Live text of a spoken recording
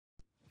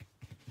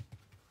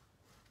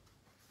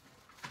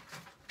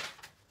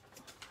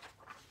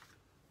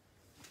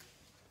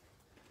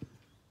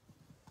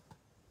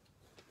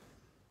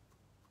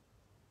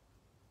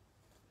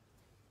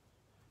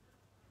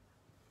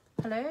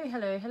Hello,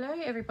 hello, hello,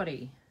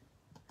 everybody.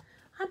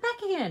 I'm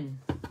back again.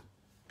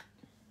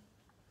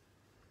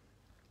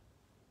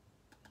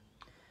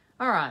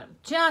 All right,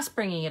 just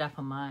bringing it up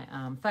on my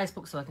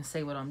Facebook so I can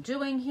see what I'm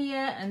doing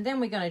here. And then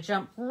we're going to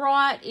jump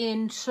right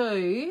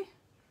into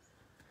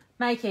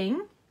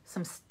making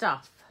some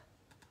stuff.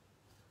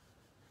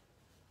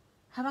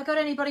 Have I got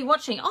anybody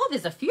watching? Oh,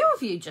 there's a few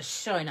of you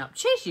just showing up.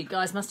 Geez, you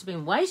guys must have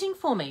been waiting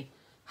for me.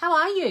 How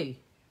are you?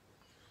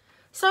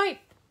 So,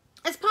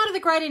 as part of the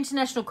Great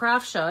International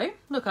Craft Show,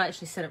 look, I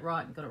actually said it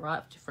right and got it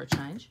right for a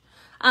change.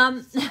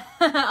 I'm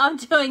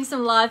doing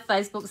some live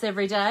Facebooks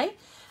every day.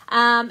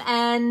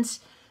 And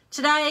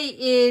today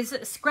is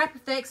Scrap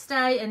Effects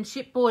Day and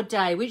Chipboard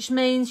Day, which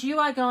means you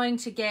are going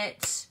to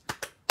get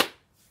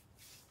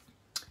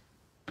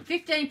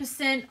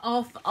 15%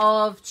 off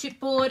of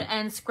chipboard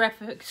and scrap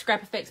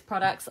effects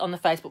products on the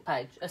Facebook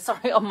page.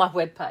 On my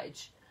web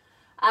page.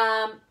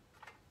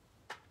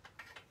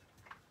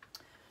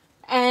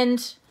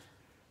 And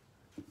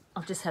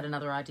I've just had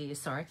another idea,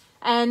 sorry.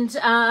 And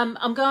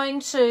I'm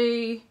going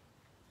to...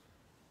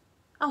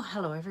 Oh,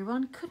 hello,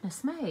 everyone.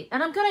 Goodness me.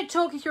 And I'm going to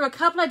talk you through a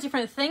couple of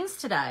different things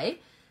today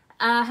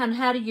on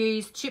how to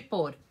use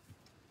chipboard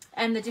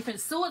and the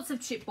different sorts of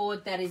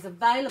chipboard that is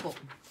available.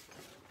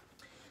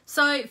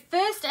 So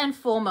first and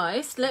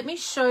foremost, let me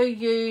show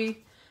you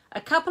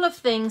a couple of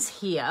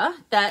things here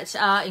that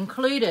are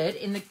included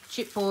in the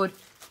chipboard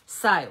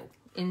sale,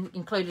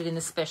 included in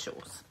the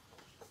specials.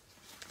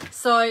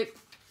 So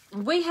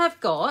we have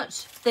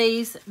got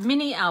these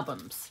mini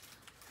albums.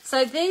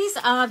 So these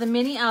are the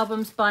mini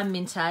albums by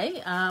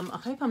Mintay. I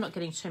hope I'm not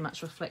getting too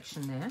much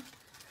reflection there.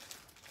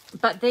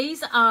 But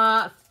these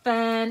are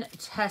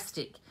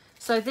fantastic.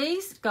 So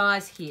these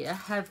guys here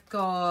have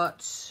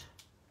got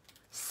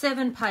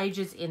 7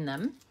 pages in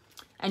them,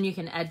 and you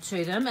can add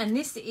to them. And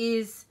this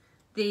is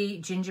the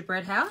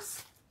gingerbread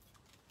house.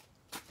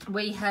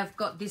 We have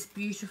got this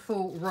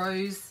beautiful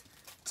rose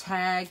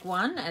tag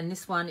one, and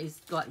this one is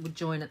like would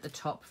join at the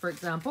top, for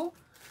example.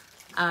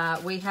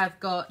 We have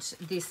got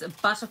this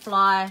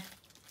butterfly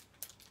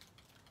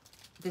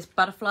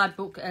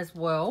book as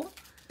well.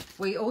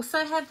 We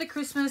also have the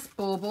Christmas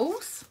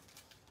baubles,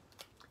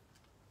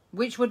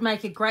 which would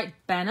make a great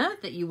banner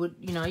that you would,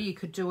 you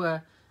could do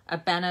a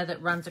banner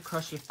that runs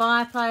across your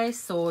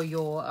fireplace or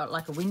your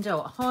like a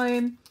window at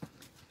home.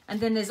 And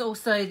then there's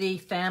also the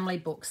family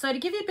book. So to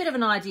give you a bit of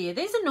an idea,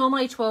 these are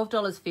normally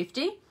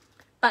 $12.50,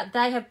 but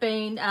they have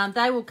been,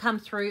 they will come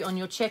through on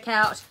your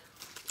checkout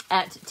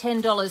at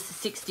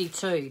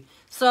 $10.62.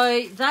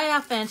 So they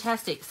are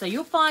fantastic. So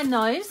you'll find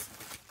those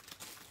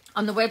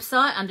on the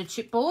website under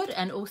chipboard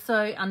and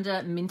also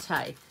under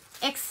Mintay.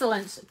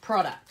 Excellent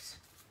product.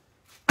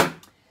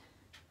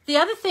 The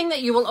other thing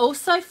that you will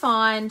also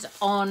find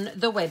on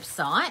the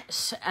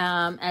website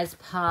as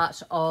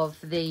part of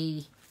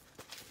the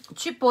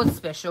chipboard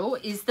special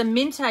is the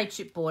Mintay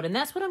chipboard, and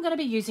that's what I'm going to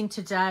be using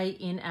today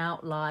in our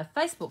live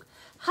Facebook.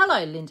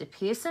 Hello, Linda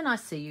Pearson. I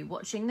see you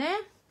watching there.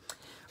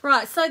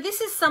 Right, so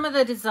this is some of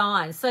the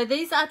designs. So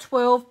these are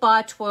 12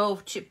 by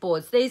 12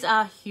 chipboards. These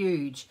are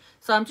huge.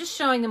 So I'm just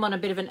showing them on a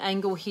bit of an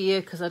angle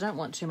here because I don't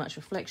want too much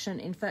reflection.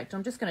 In fact,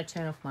 I'm just going to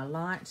turn off my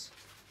light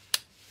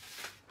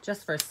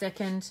just for a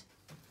second.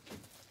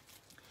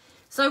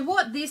 So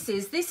what this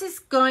is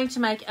going to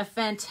make a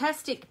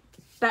fantastic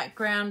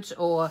background,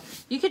 or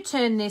you could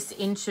turn this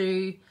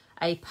into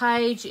a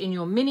page in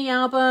your mini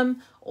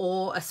album,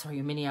 or,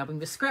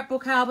 the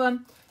scrapbook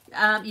album.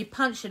 You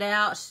punch it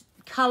out,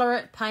 colour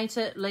it, paint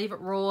it, leave it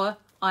raw.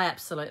 I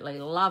absolutely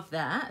love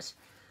that.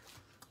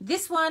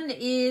 This one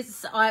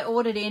is, I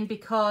ordered in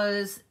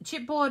because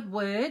chipboard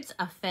words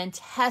are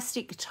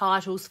fantastic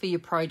titles for your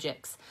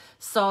projects.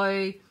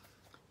 So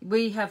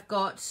we have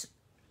got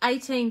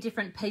 18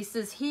 different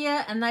pieces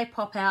here, and they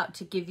pop out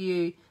to give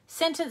you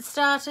sentence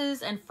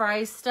starters and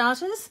phrase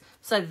starters.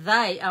 So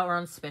they are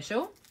on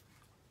special.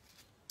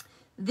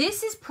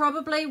 This is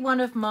probably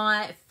one of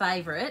my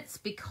favorites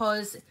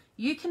because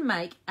you can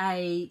make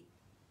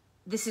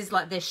this is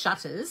like they're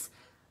shutters,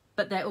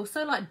 but they're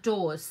also like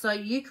doors. So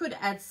you could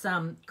add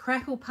some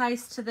crackle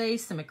paste to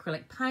these, some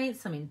acrylic paint,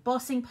 some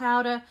embossing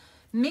powder,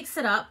 mix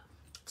it up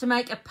to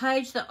make a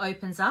page that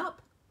opens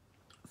up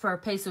for a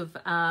piece of,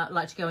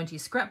 like to go into your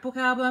scrapbook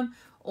album,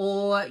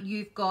 or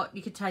you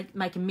could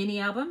make a mini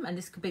album, and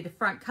this could be the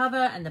front cover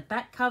and the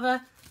back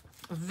cover.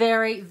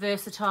 Very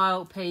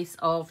versatile piece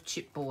of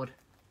chipboard.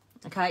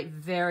 Okay,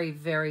 very,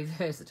 very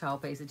versatile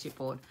piece of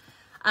chipboard.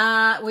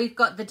 We've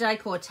got the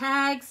decor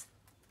tags.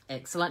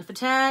 Excellent for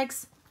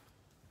tags.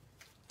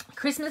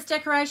 Christmas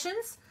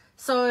decorations.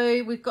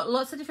 So we've got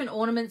lots of different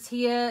ornaments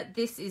here.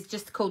 This is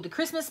just called the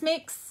Christmas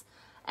mix,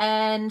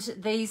 and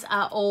these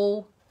are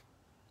all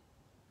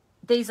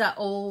they just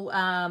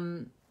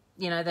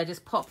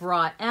pop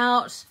right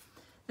out.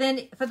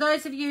 Then for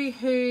those of you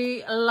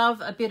who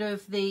love a bit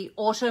of the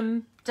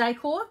autumn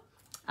decor,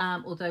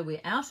 although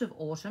we're out of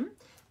autumn,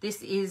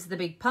 this is the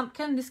big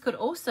pumpkin. This could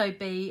also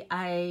be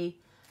a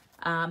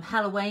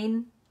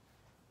Halloween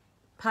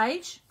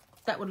page.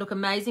 That would look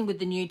amazing with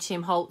the new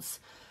Tim Holtz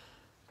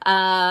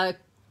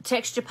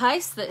texture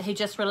paste that he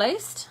just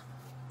released.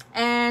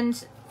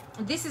 And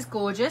this is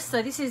gorgeous.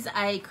 So this is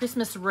a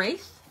Christmas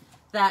wreath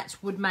that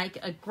would make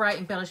a great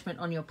embellishment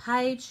on your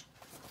page.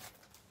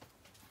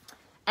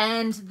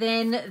 And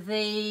then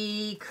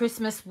the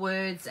Christmas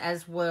words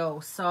as well.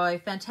 So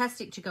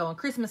fantastic to go on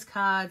Christmas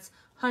cards,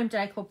 home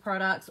decor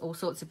products, all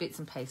sorts of bits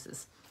and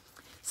pieces.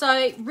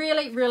 So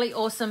really, really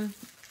awesome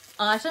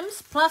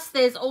items. Plus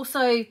there's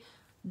also,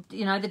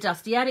 you know, the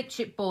Dusty Attic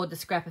chipboard, the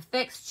Scrap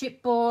Effects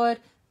chipboard.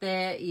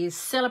 There is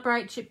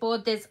Celebrate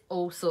chipboard. There's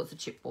all sorts of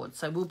chipboards.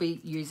 So we'll be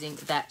using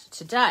that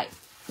today.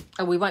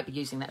 Oh, we won't be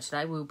using that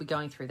today. We'll be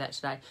going through that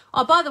today.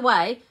 Oh, by the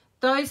way,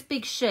 those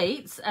big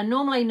sheets are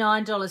normally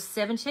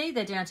 $9.70.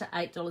 They're down to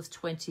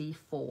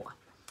 $8.24.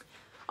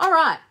 All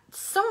right,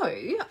 so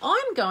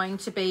I'm going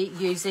to be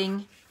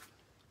using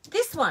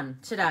this one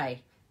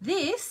today.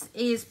 This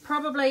is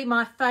probably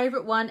my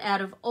favourite one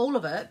out of all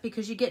of it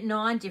because you get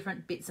 9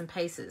 different bits and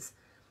pieces.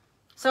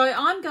 So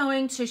I'm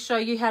going to show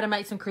you how to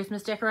make some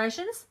Christmas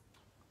decorations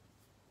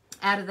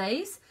out of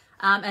these.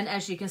 And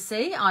as you can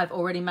see, I've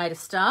already made a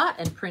start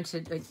and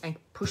printed and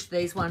pushed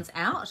these ones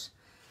out.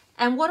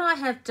 And what I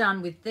have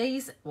done with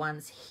these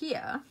ones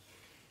here,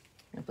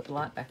 I'll put the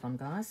light back on,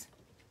 guys.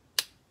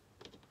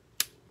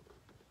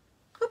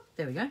 Oop,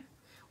 there we go.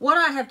 What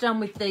I have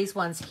done with these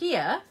ones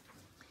here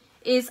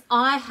is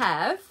I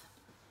have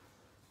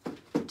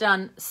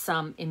done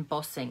some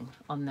embossing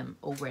on them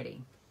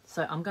already.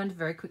 So I'm going to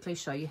very quickly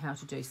show you how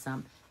to do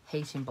some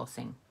heat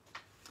embossing.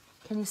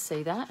 Can you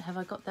see that? Have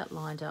I got that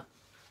lined up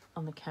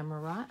on the camera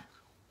right?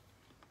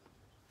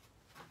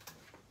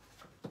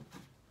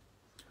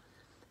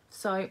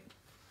 So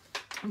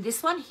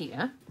this one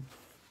here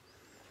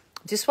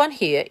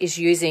is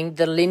using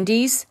the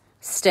Lindy's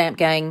Stamp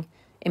Gang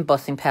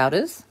embossing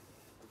powders.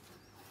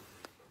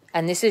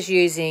 And this is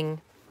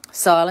using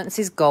Silence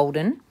is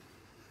Golden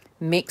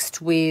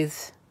mixed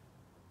with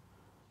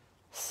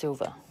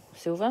silver.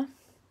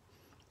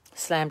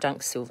 Slam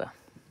Dunk Silver.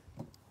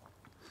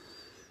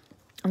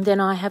 And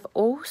then I have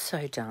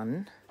also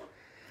done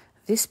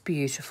this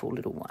beautiful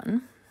little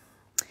one.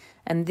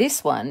 And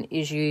this one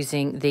is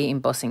using the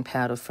embossing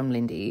powder from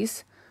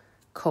Lindy's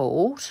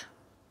called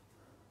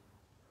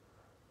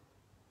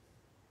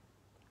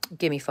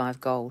Gimme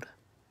 5 Gold.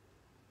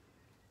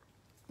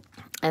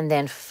 And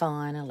then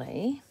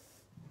finally,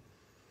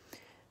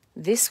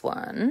 this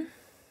one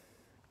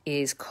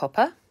is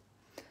copper.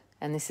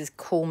 And this is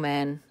Cool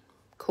Man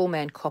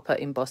Copper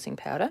embossing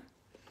powder.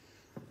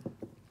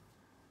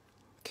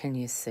 Can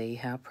you see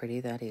how pretty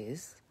that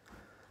is?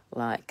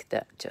 Like,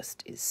 that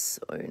just is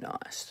so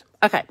nice.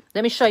 Okay,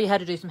 let me show you how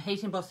to do some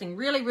heat embossing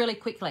really, really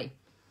quickly.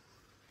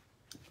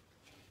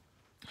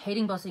 Heat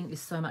embossing is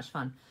so much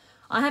fun.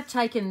 I have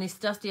taken this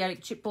Dusty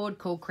Attic chipboard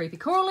called Creepy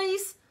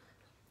Crawlies,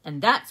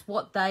 and that's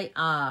what they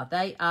are.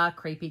 They are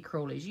Creepy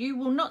Crawlies. You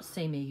will not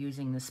see me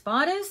using the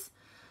spiders.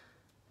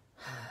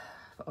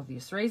 For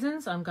obvious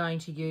reasons, I'm going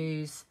to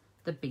use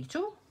the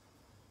beetle.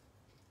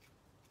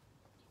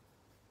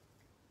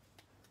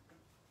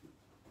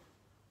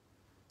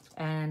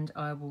 And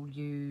I will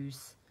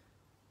use,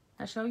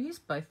 actually I'll use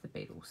both the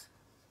beetles.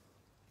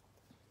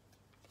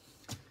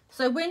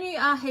 So when you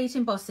are heat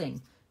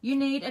embossing, you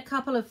need a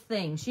couple of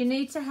things. You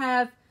need to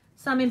have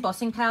some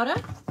embossing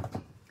powder.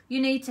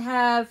 You need to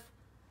have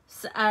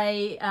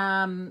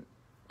an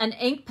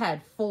ink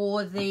pad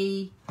for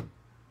the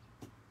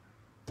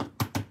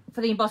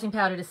embossing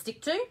powder to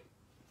stick to.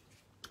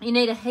 You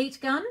need a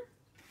heat gun,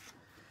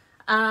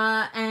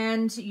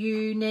 and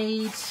you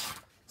need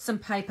some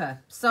paper.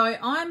 So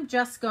I'm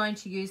just going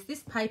to use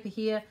this paper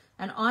here,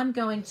 and I'm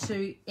going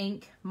to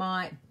ink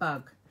my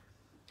bug.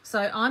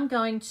 So I'm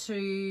going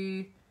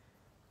to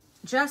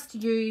just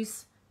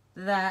use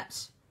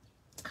that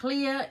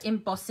clear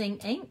embossing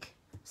ink.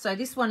 So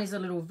this one is a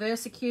little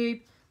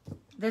VersaCube.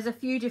 There's a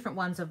few different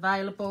ones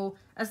available.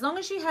 As long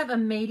as you have a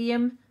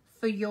medium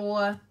for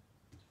your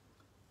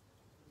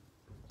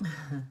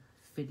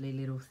fiddly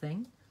little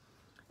thing.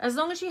 As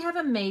long as you have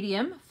a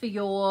medium for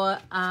your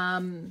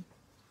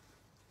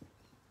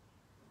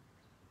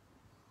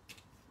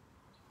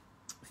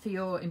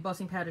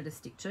embossing powder to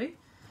stick to.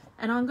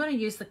 And I'm going to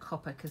use the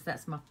copper because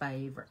that's my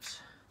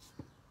favourite.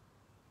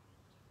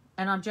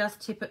 And I'll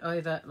just tip it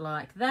over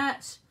like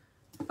that.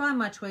 Find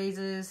my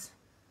tweezers.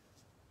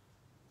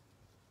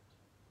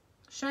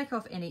 Shake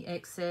off any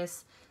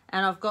excess.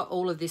 And I've got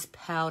all of this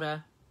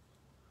powder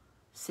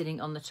sitting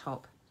on the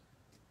top.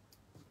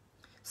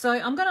 So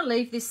I'm going to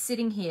leave this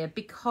sitting here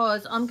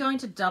because I'm going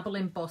to double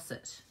emboss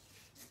it.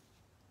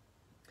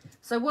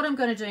 So what I'm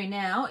going to do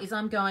now is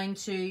I'm going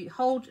to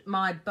hold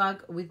my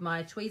bug with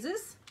my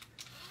tweezers.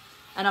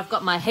 And I've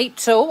got my heat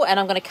tool, and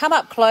I'm going to come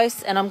up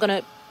close, and I'm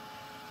going to...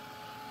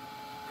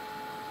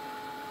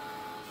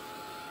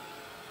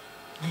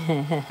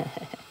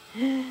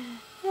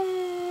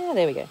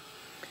 there we go.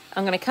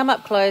 I'm going to come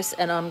up close,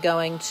 and I'm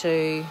going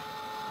to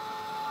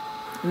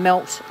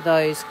melt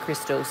those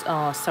crystals.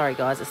 Oh, sorry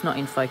guys, it's not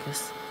in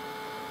focus.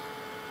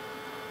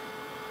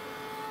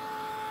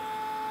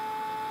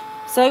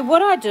 So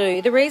what I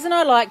do, the reason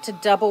I like to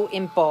double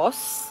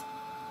emboss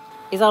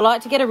is I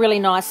like to get a really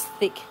nice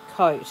thick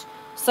coat.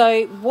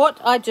 So what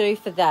I do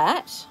for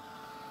that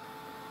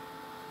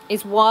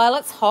is while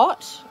it's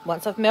hot,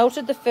 once I've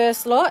melted the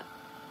first lot,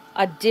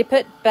 I dip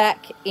it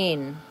back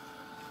in.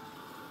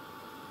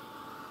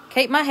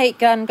 Keep my heat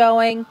gun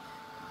going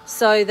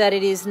so that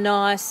it is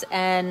nice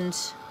and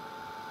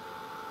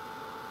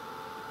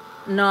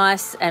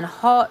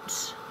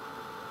hot.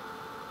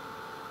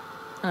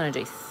 I'm going to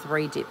do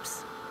 3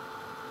 dips.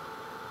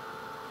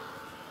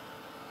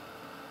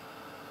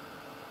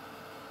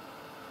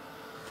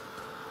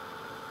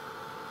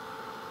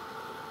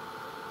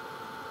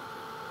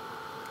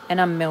 And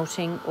I'm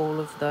melting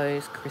all of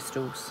those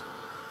crystals.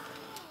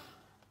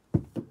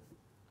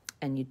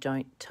 And you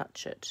don't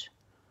touch it.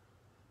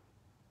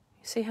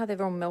 You see how they've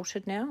all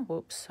melted now?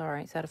 Whoops,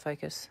 sorry, it's out of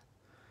focus.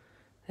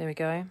 There we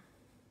go.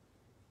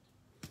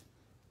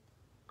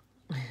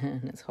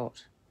 And it's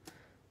hot.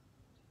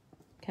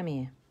 Come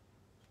here.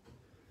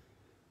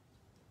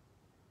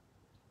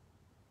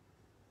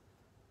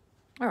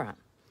 All right.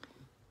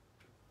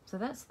 So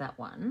that's that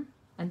one.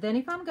 And then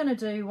if I'm going to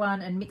do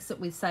one and mix it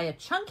with, say, a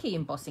chunky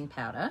embossing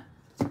powder,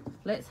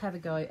 let's have a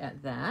go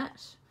at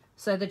that.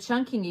 So the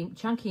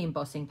chunky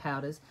embossing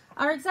powders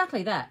are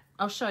exactly that.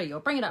 I'll show you.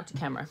 I'll bring it up to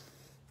camera.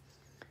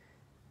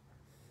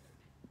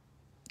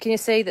 Can you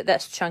see that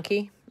that's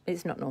chunky?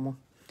 It's not normal.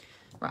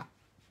 Right.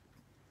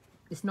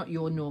 It's not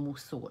your normal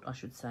sort, I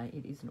should say.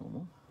 It is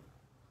normal.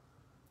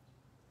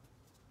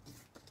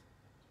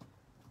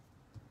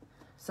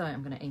 So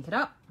I'm going to ink it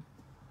up.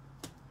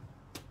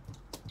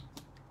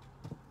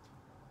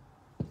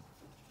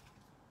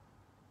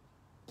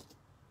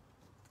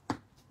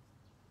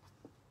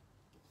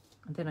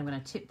 And then I'm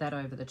going to tip that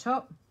over the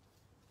top.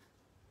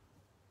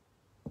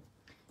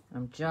 And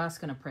I'm just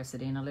going to press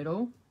it in a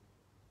little.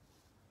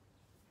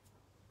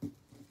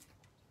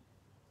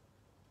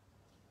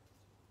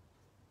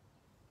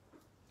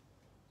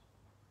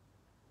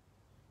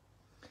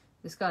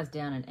 This guy's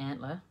down an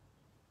antler.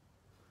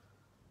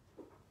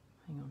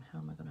 Hang on, how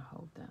am I going to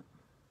hold that?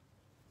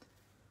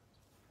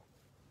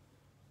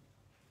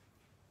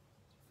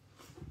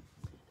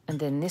 And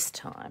then this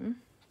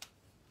time,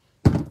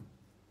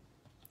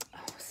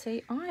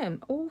 see, I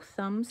am all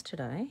thumbs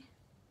today.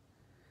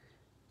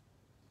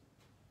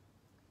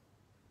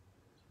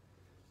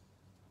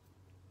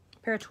 A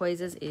pair of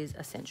tweezers is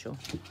essential.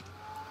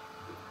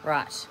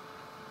 Right.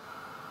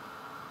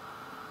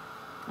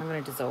 I'm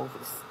going to dissolve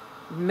this.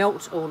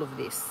 Melt all of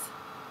this.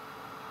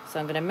 So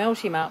I'm going to melt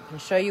him up and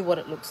show you what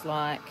it looks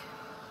like.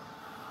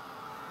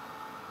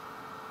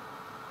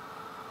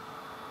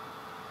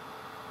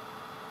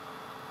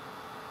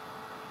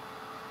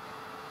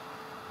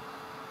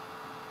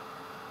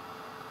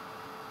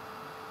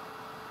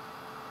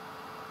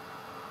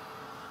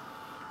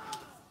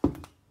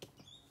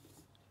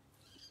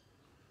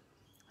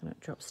 And it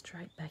drops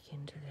straight back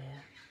into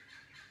there.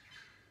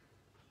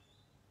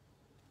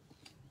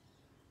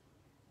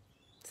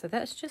 So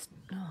that's just,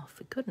 oh,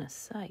 for goodness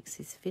sakes,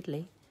 he's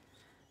fiddly.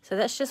 So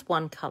that's just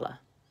one colour.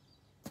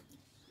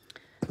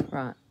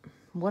 Right,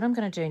 what I'm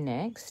going to do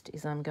next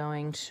is I'm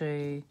going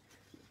to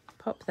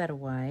pop that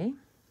away.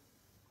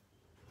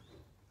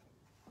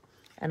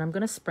 And I'm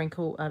going to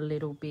sprinkle a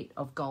little bit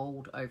of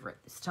gold over it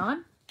this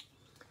time.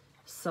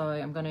 So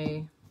I'm going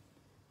to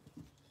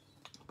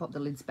pop the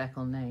lids back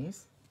on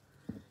these.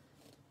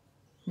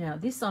 Now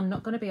this I'm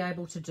not going to be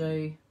able to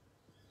do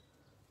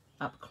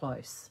up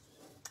close.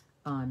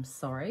 I'm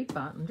sorry,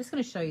 but I'm just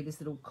going to show you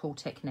this little cool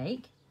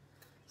technique.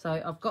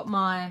 So I've got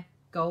my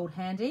gold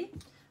handy.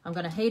 I'm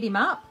going to heat him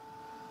up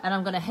and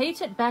I'm going to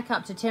heat it back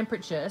up to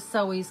temperature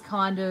so he's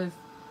kind of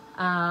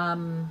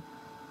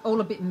all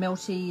a bit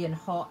melty and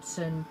hot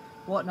and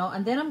whatnot.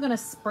 And then I'm going to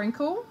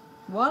sprinkle,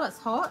 while it's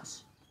hot,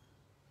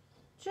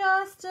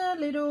 just a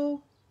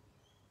little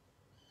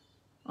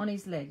on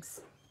his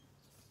legs.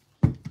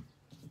 Then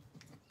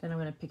I'm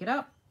going to pick it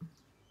up.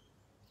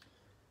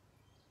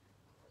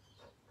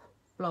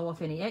 Blow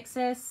off any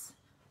excess,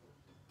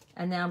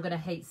 and now I'm going to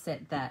heat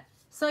set that.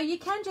 So you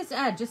can just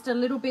add just a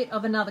little bit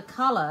of another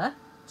colour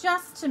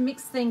just to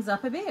mix things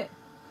up a bit.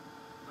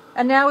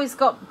 And now he's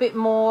got a bit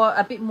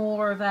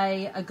more of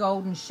a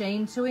golden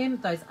sheen to him.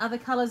 Those other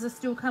colours are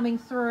still coming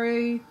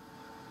through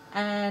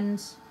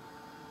and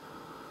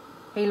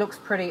he looks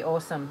pretty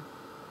awesome.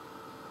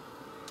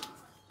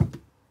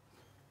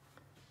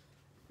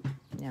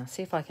 Now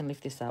see if I can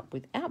lift this up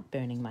without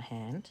burning my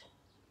hand.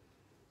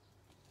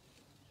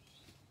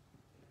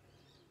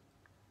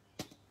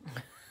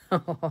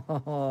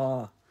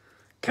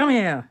 Come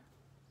here.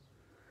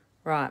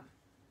 Right.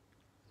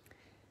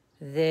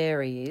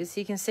 There he is.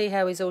 You can see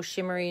how he's all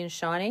shimmery and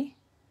shiny.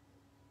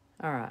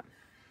 All right.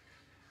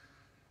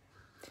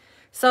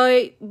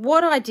 So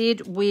what I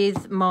did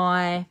with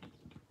my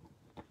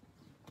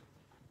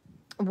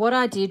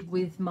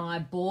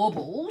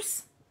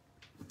baubles,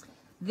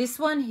 this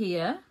one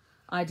here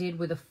I did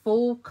with a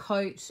full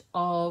coat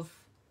of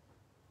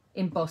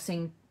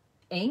embossing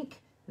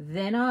ink.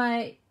 Then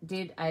I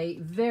did a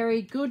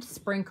very good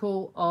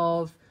sprinkle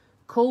of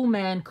Cool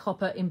Man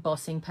Copper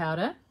embossing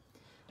powder.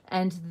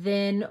 And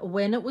then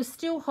when it was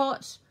still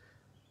hot,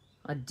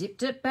 I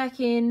dipped it back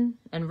in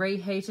and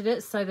reheated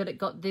it so that it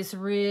got this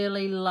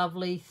really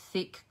lovely,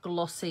 thick,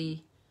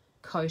 glossy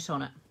coat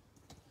on it.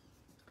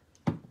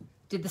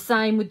 Did the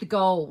same with the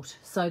gold.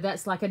 So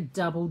that's like a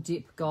double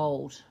dip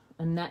gold.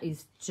 And that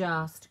is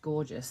just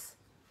gorgeous.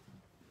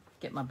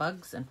 Get my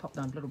bugs and pop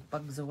those little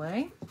bugs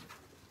away.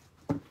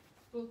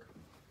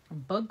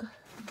 Bug.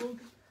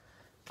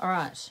 All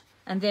right.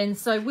 And then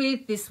so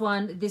with this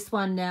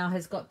one now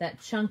has got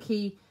that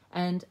chunky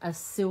and a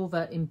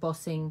silver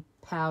embossing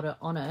powder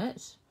on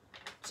it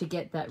to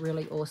get that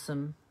really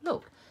awesome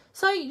look.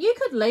 So you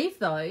could leave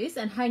those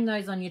and hang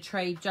those on your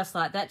tree just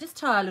like that. Just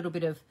tie a little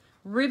bit of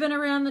ribbon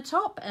around the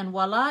top and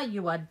voila,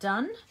 you are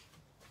done.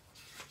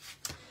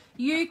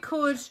 You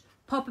could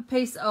pop a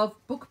piece of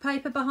book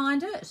paper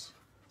behind it.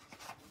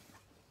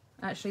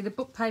 Actually, the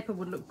book paper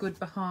would look good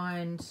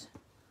behind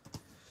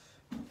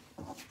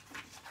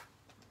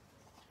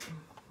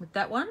with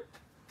that one.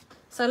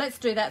 So let's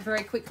do that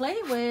very quickly.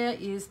 Where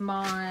is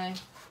my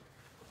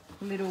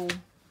little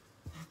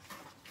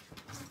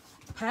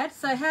pad?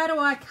 So how do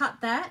I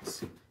cut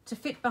that to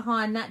fit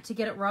behind that to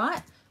get it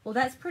right? Well,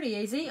 that's pretty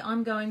easy.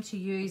 I'm going to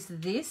use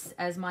this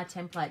as my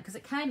template because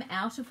it came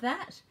out of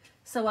that.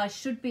 So I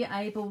should be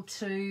able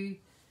to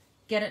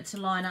get it to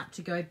line up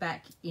to go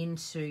back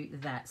into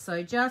that.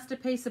 So just a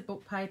piece of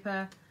book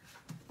paper.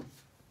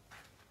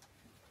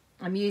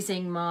 I'm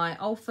using my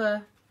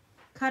Alpha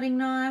cutting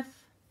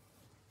knife,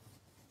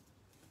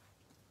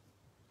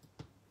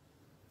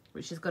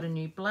 which has got a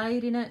new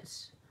blade in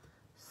it.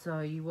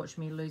 So you watch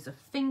me lose a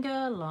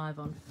finger live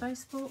on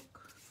Facebook.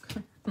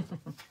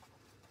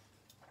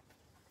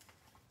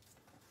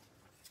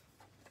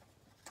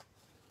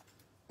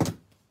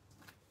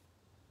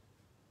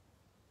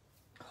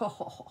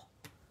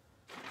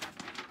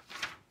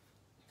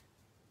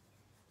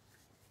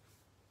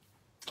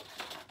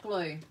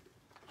 Glue.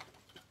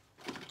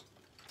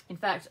 In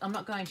fact, I'm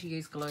not going to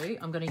use glue.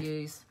 I'm going to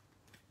use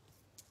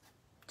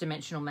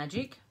Dimensional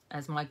Magic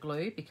as my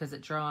glue because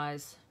it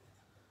dries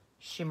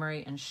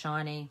shimmery and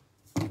shiny.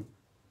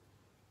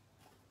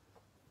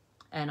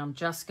 And I'm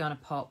just going to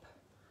pop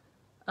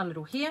a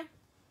little here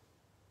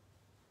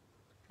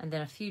and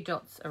then a few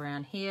dots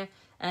around here.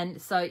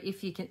 And so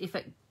if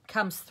it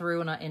comes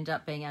through and I end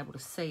up being able to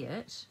see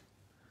it,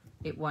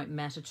 it won't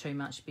matter too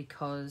much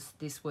because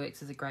this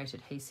works as a great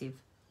adhesive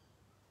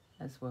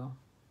as well.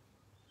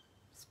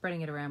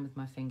 Spreading it around with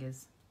my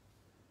fingers.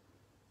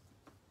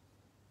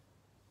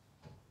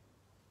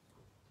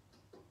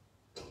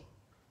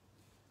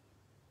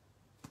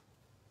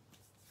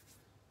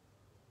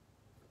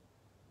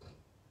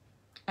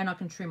 And I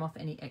can trim off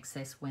any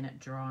excess when it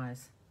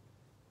dries.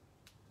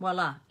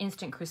 Voila,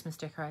 instant Christmas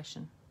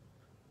decoration.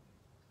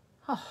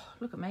 Oh,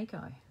 look at me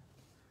go.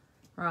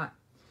 Right.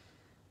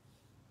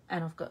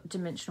 And I've got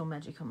Dimensional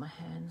Magic on my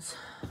hands.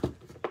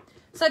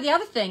 So the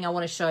other thing I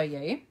want to show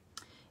you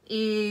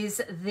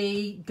is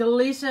the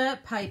glitter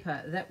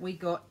paper that we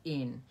got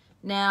in.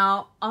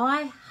 Now,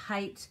 I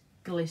hate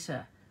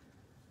glitter.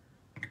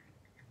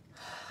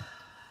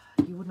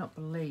 You would not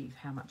believe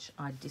how much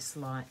I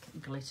dislike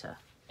glitter.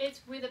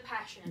 It's with a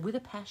passion. With a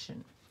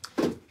passion.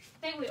 I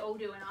think we all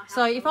do in our house.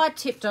 So if I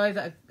tipped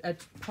over a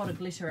pot of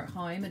glitter at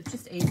home, it's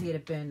just easier to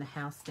burn the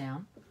house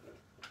down.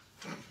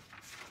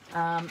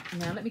 Now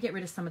let me get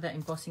rid of some of that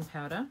embossing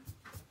powder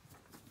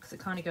because it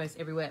kind of goes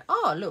everywhere.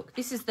 Oh, look,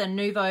 this is the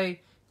Nuvo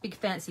Big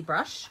Fancy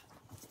Brush.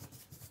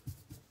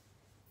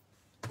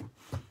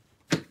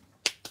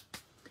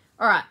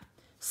 All right,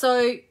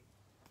 so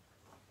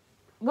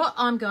what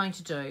I'm going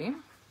to do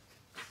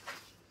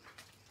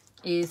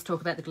is talk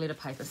about the glitter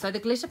paper. So the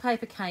glitter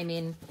paper came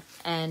in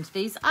and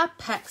these are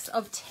packs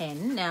of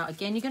 10. Now,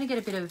 again, you're going to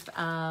get a bit of,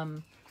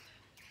 a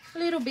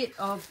little bit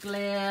of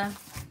glare.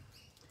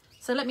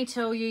 So let me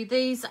tell you,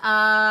 these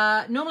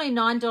are normally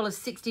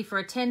 $9.60 for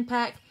a 10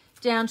 pack,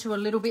 down to a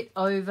little bit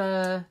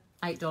over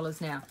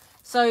 $8 now.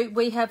 So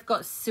we have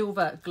got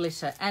silver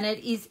glitter and it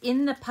is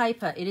in the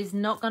paper. It is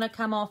not going to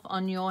come off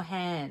on your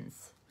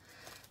hands.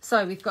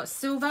 So we've got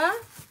silver,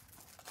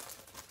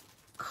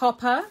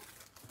 copper,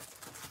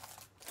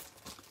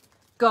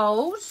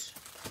 gold,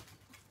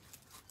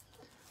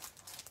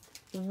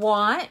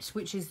 white,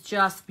 which is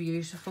just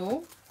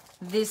beautiful,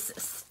 this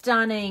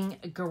stunning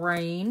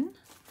green,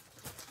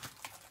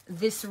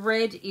 this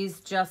red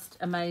is just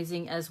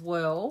amazing as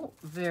well,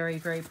 very,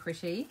 very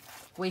pretty.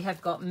 We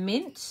have got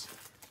mint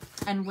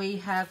and we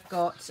have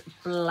got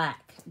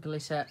black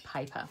glitter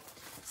paper.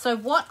 So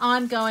what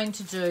I'm going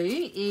to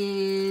do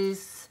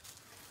is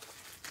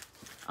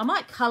I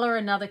might colour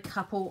another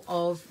couple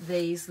of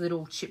these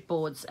little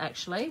chipboards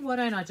actually. Why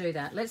don't I do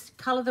that? Let's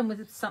colour them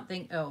with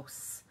something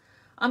else.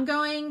 I'm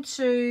going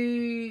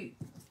to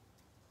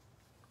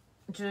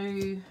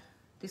do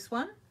this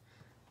one.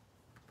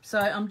 So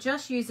I'm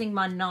just using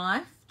my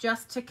knife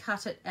just to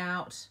cut it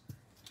out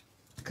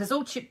because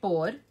all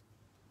chipboard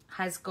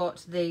has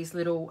got these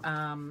little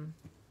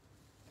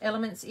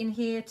elements in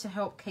here to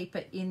help keep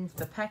it in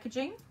for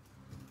packaging.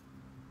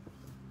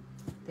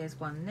 There's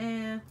one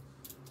there.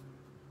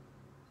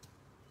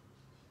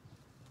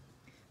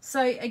 So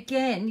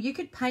again, you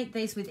could paint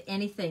these with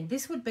anything.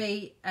 This would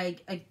be,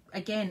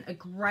 again, a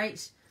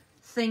great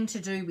thing to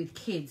do with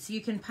kids.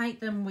 You can paint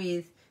them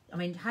with, I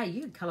mean, hey,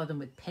 you could colour them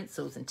with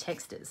pencils and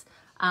textures.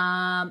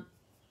 Oh,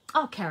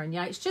 Karen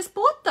Yates just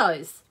bought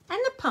those. And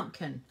the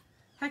pumpkin.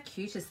 How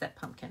cute is that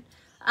pumpkin?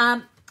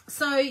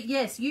 So,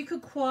 yes, you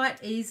could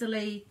quite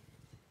easily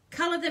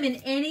colour them in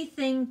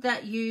anything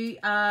that you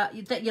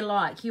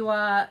like. You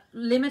are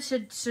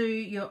limited to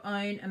your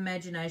own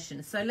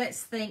imagination. So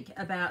let's think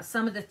about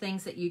some of the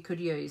things that you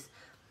could use.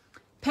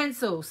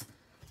 Pencils,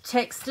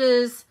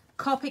 textures,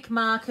 Copic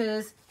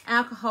markers,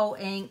 alcohol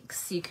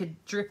inks. You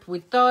could drip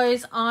with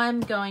those.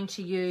 I'm going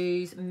to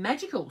use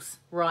Magicals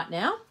right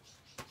now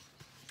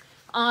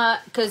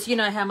because you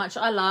know how much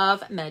I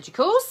love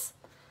Magicals.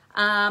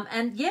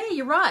 And yeah,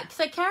 you're right.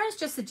 So Karen's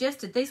just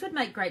suggested these would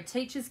make great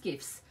teacher's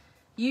gifts.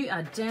 You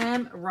are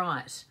damn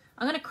right.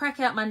 I'm going to crack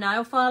out my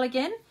nail file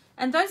again.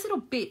 And those little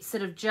bits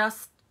that have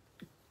just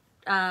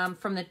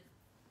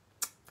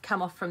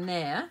come off from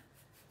there,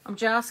 I'm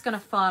just going to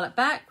file it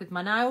back with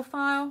my nail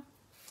file.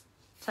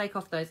 Take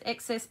off those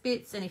excess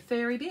bits, any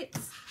furry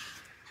bits.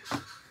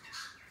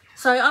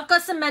 So I've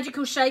got some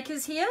magical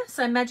shakers here.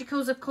 So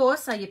Magicals, of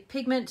course, are your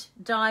pigment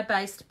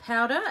dye-based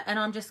powder. And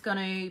I'm just going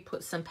to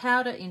put some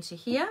powder into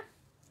here.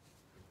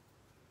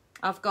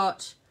 I've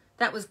got,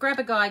 that was Grab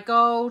a Guy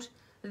Gold.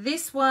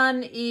 This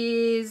one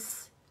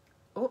is,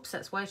 oops,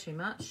 that's way too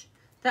much.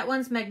 That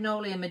one's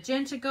Magnolia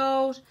Magenta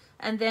Gold.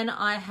 And then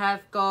I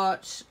have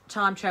got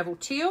Time Travel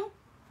Teal.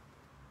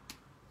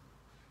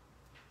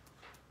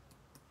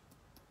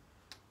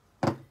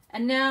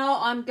 And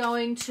now I'm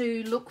going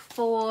to look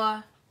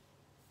for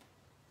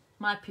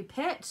my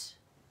pipette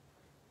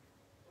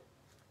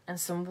and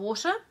some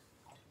water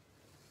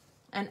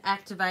and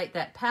activate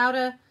that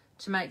powder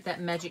to make that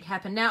magic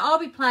happen. Now I'll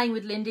be playing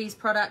with Lindy's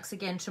products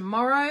again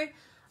tomorrow,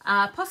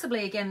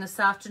 possibly again this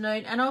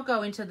afternoon, and I'll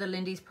go into the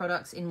Lindy's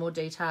products in more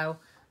detail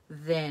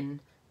then.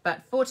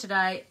 But for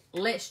today,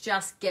 let's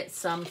just get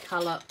some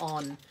colour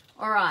on.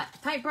 All right,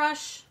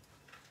 paintbrush,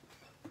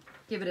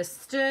 give it a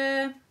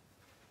stir.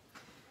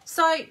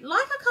 So, like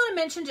I kind of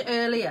mentioned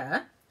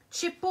earlier,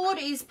 chipboard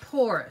is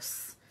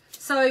porous.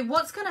 So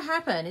what's going to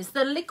happen is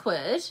the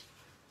liquid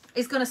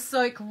is going to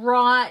soak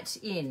right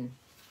in.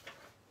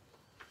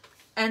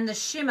 And the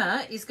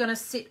shimmer is going to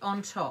sit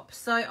on top.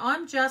 So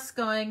I'm just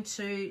going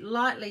to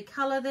lightly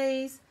colour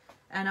these.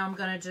 And I'm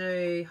going to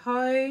do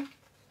Ho.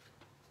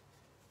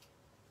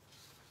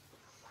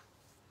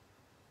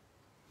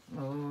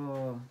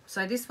 Oh,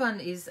 so this one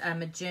is a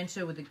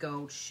magenta with a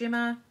gold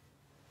shimmer.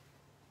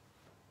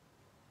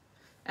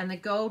 And the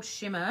gold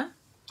shimmer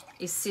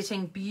is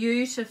sitting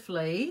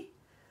beautifully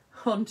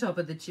on top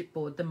of the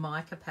chipboard, the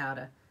mica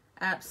powder.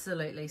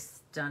 Absolutely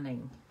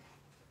stunning.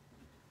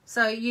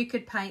 So you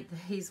could paint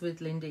these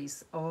with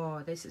Lindy's.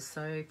 Oh, this is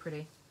so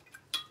pretty.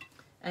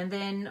 And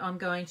then I'm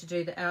going to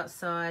do the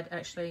outside.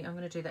 Actually, I'm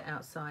going to do the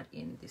outside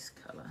in this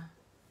colour.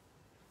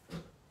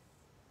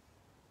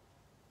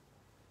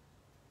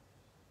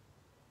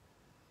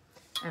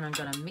 And I'm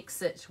going to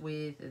mix it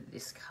with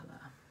this colour.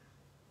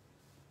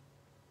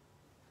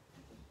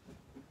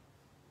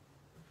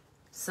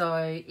 So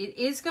it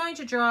is going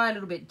to dry a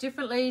little bit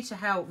differently to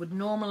how it would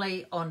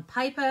normally on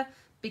paper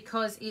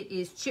because it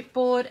is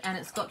chipboard and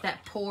it's got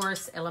that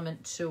porous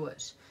element to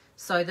it.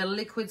 So the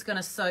liquid's going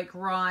to soak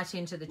right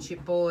into the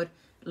chipboard,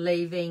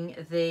 leaving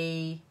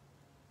the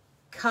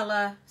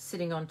colour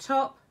sitting on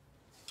top.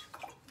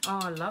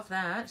 Oh, I love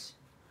that.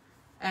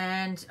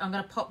 And I'm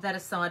going to pop that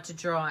aside to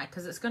dry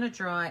because it's going to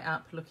dry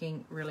up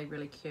looking really,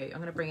 really cute. I'm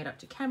going to bring it up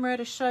to camera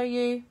to show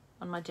you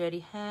on my dirty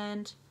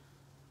hand.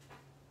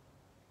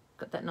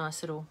 Got that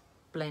nice little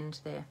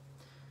blend there.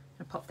 I'm going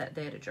to pop that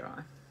there to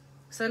dry.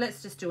 So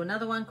let's just do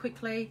another one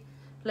quickly.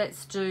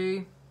 Let's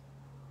do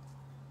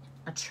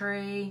a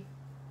tree.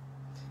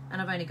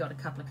 And I've only got a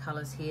couple of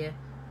colours here.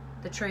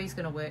 The tree's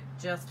going to work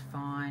just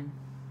fine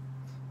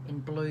in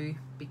blue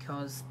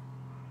because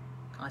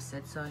I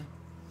said so.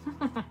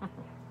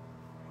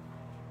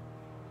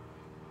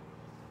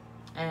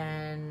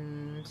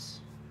 And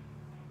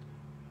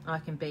I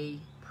can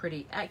be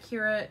pretty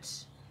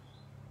accurate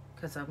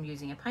because I'm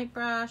using a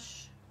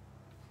paintbrush.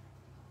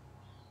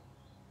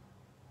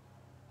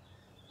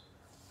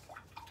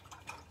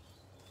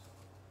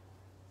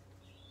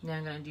 Now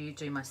I'm going to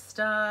do my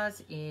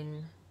stars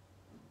in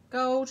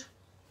gold.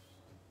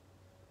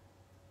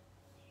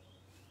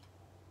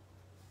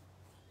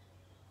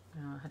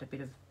 Oh, I had a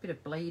bit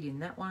of bleed in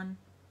that one.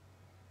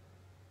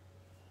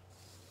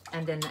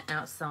 And then the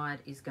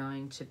outside is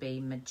going to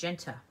be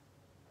magenta.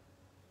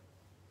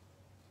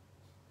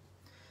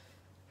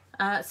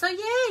 So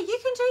yeah, you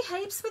can do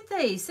heaps with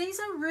these. These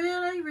are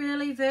really,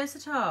 really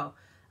versatile.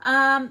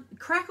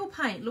 Crackle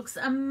paint looks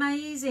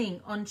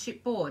amazing on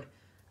chipboard.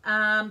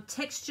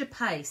 Texture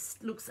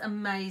paste looks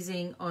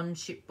amazing on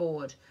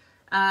chipboard.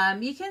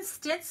 You can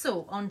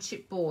stencil on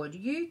chipboard.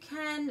 You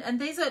can, and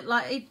these are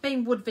like, it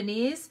being wood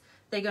veneers,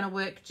 they're going to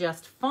work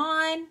just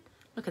fine.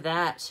 Look at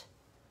that.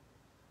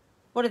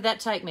 What did that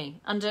take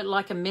me? Under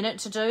like a minute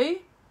to do?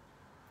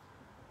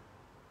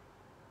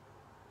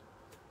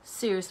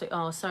 Seriously.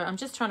 Oh, sorry. I'm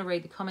just trying to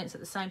read the comments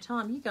at the same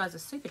time. You guys are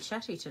super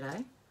chatty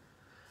today.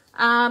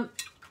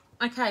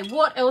 Okay,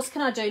 what else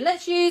can I do?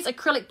 Let's use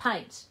acrylic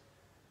paint.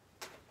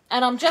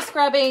 And I'm just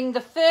grabbing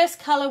the first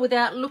colour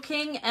without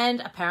looking,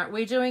 and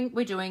apparently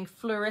we're doing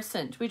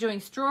fluorescent. We're doing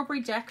strawberry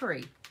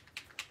daiquiri.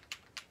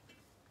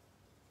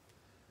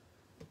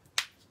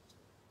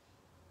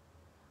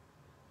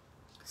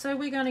 So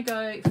we're going to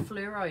go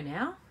fluoro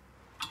now.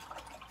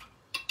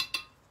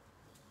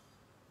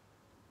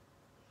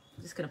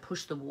 I'm just going to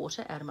push the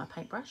water out of my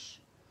paintbrush.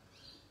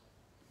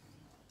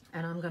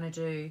 And I'm going to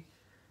do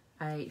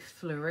a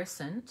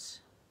fluorescent.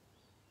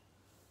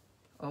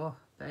 Oh,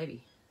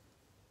 baby.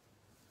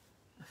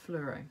 A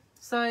fluoro.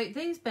 So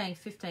these being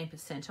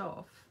 15%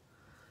 off,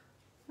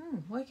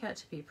 work out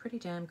to be a pretty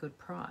damn good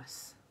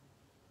price.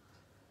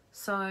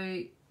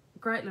 So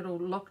great little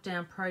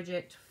lockdown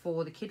project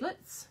for the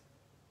kidlets.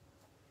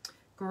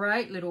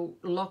 Great little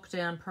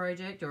lockdown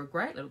project, or a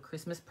great little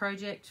Christmas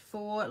project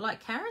for,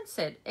 like Karen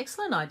said,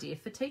 excellent idea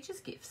for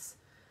teachers' gifts.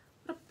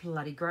 What a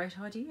bloody great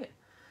idea.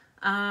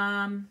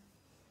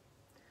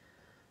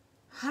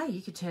 Hey,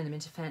 you could turn them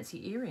into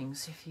fancy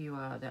earrings if you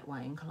are that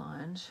way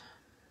inclined.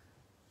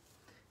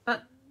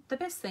 But the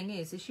best thing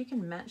is you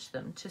can match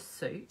them to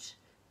suit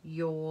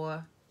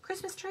your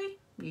Christmas tree.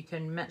 You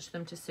can match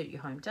them to suit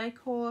your home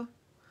decor.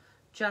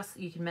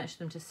 You can match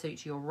them to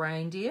suit your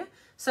reindeer.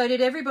 So did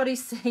everybody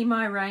see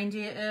my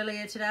reindeer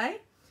earlier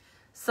today?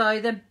 So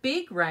the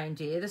big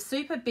reindeer, the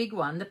super big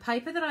one, the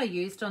paper that I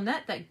used on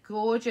that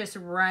gorgeous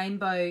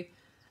rainbow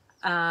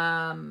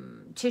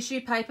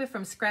tissue paper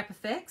from Scrap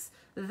Effects,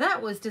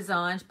 that was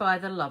designed by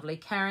the lovely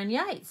Karen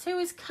Yates, who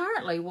is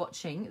currently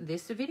watching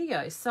this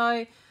video.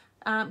 So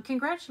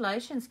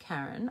congratulations,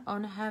 Karen,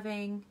 on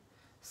having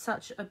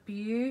such a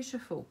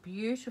beautiful,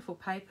 beautiful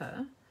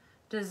paper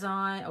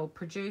designed or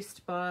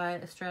produced by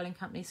Australian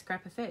company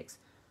Scrap Effects.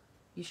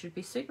 You should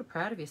be super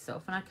proud of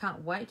yourself, and I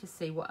can't wait to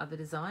see what other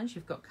designs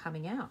you've got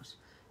coming out,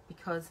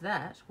 because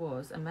that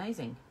was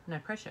amazing. No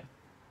pressure.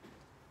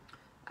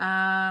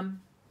 Right,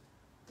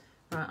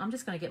 I'm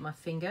just going to get my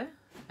finger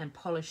and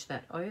polish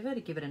that over to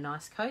give it a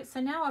nice coat.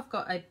 So now I've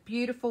got a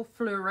beautiful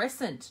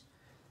fluorescent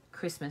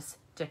Christmas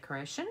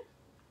decoration.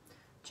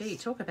 Gee,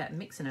 talk about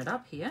mixing it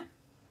up here.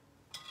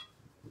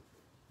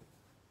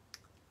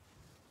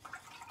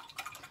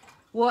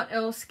 What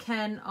else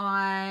can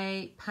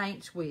I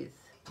paint with?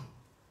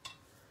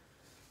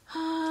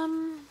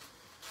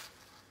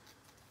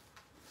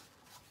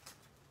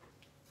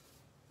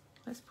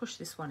 Let's push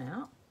this one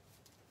out.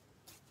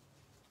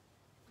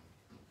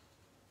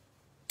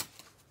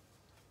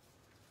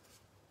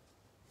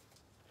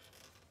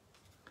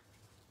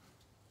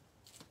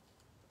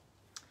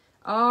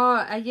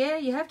 Oh, yeah,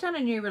 you have done a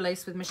new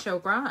release with Michelle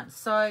Grant.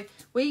 So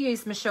we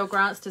used Michelle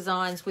Grant's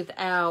designs with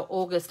our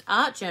August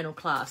art journal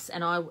class,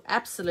 and I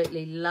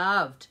absolutely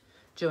loved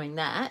doing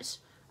that.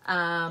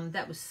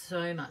 That was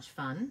so much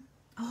fun.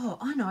 Oh,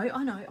 I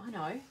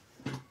know.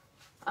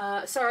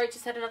 Sorry,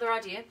 just had another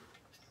idea.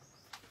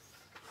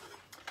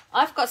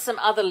 I've got some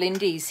other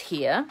Lindy's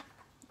here.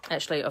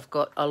 Actually, I've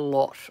got a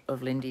lot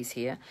of Lindy's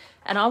here,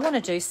 and I want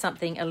to do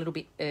something a little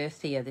bit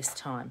earthier this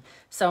time.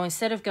 So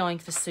instead of going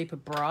for super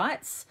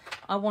brights,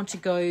 I want to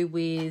go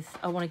with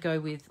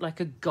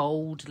like a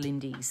gold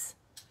Lindy's.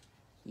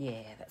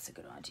 Yeah, that's a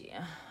good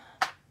idea.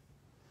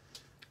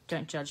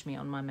 Don't judge me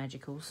on my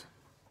magicals,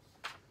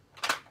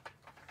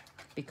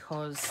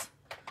 because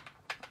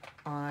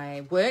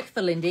I work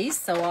for Lindy's,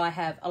 so I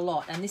have a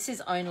lot, and this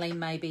is only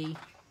maybe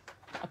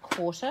a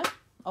quarter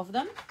of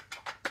them.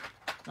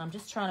 I'm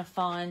just trying to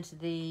find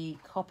the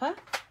copper,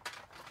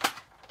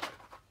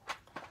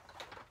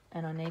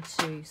 and I need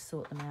to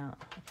sort them out,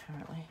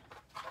 apparently.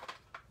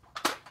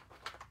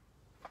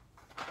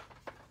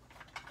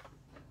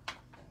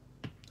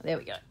 There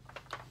we go.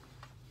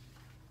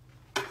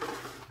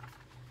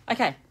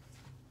 Okay.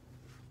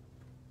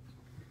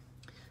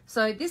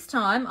 So this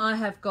time I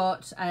have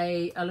got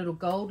a little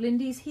gold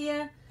Lindy's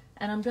here,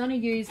 and I'm going to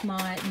use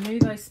my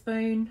Nuvo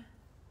spoon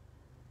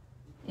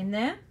in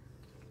there,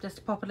 just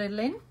to pop a little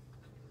in.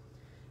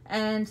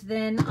 And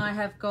then I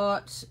have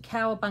got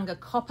Cowabunga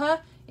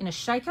copper in a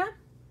shaker,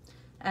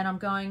 and I'm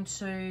going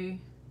to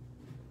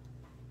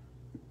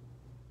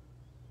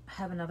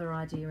have another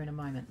idea in a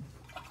moment.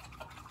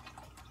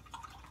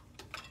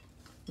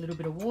 A little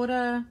bit of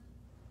water,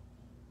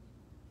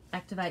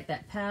 activate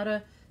that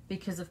powder,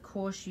 because of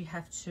course you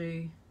have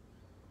to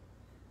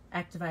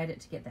activate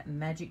it to get that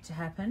magic to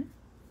happen.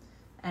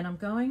 And I'm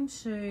going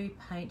to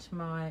paint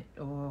my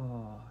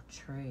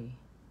tree.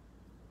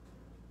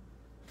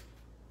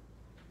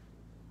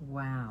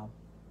 Wow.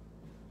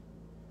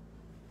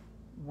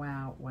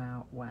 Wow,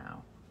 wow,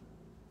 wow.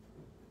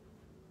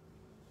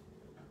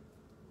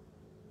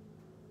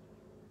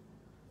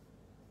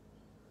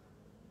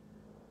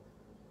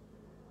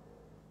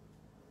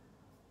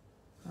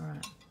 All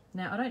right.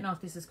 Now, I don't know if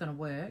this is going to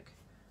work.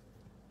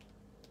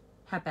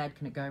 How bad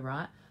can it go,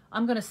 right?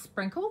 I'm going to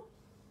sprinkle.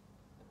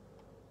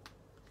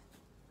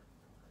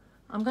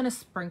 I'm going to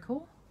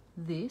sprinkle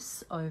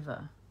this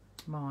over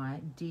my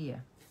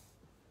deer.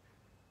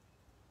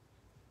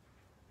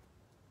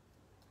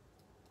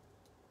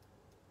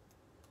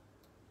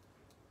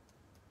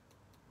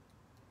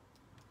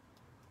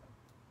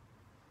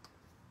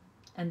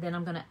 And then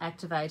I'm going to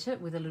activate it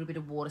with a little bit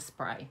of water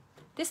spray.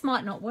 This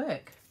might not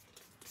work,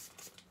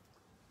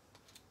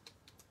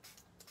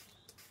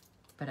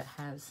 but it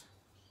has.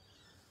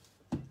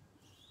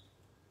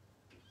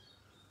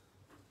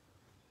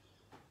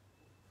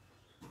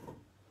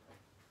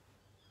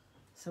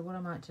 So what I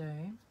might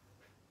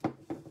do,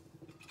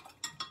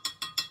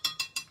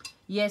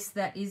 yes,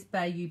 that is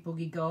Bayou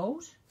Boogie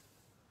Gold.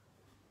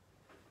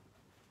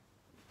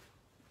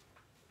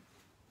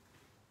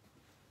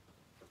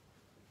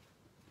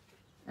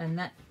 And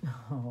that,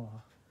 oh,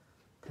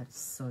 that's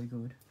so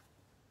good.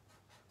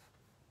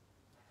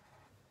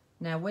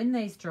 Now, when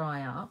these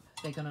dry up,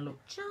 they're going to look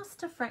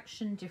just a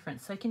fraction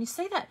different. So can you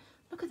see that?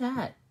 Look at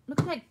that. Look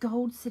at that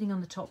gold sitting on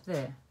the top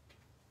there.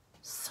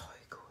 So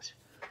good.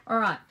 All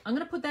right, I'm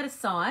going to put that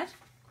aside.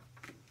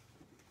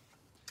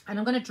 And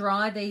I'm going to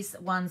dry these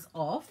ones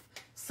off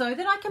so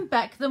that I can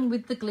back them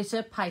with the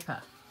glitter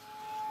paper.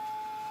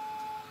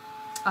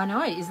 I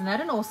know, isn't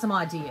that an awesome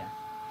idea?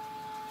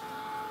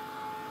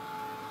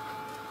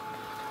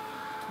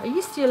 Are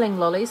you stealing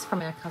lollies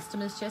from our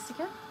customers,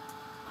 Jessica?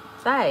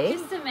 They?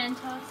 Just the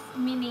Mentos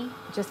mini.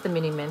 Just the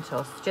mini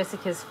Mentos.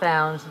 Jessica's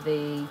found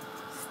the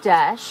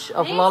stash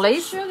of I need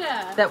lollies some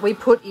sugar. that we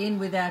put in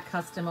with our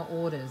customer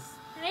orders.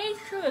 I need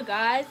sugar,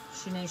 guys.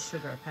 She needs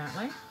sugar,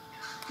 apparently.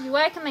 You're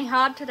working me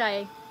hard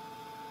today.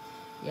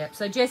 Yep,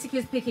 so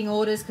Jessica's picking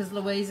orders because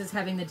Louise is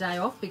having the day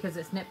off because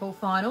it's netball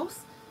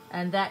finals.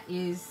 And that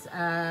is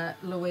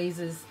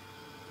Louise's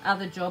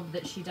other job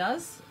that she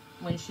does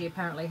when she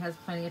apparently has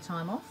plenty of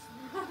time off.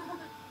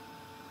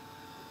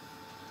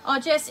 Oh,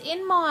 Jess,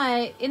 in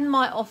my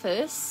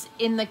office,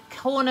 in the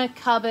corner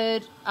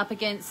cupboard up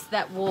against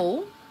that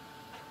wall,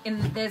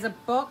 there's a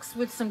box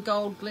with some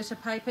gold glitter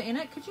paper in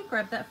it. Could you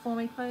grab that for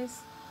me,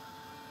 please?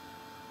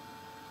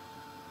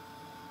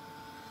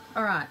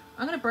 All right,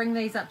 I'm going to bring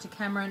these up to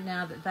camera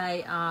now that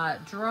they are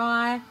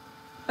dry.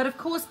 But of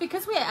course,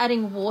 because we're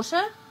adding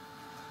water,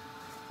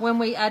 when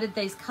we added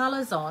these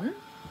colours on,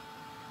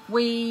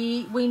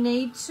 we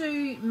need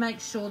to make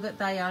sure that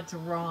they are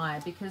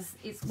dry, because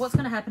what's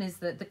going to happen is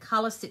that the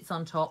colour sits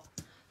on top,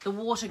 the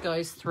water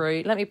goes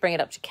through. Let me bring it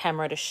up to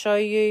camera to show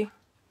you.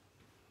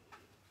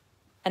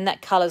 And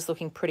that colour's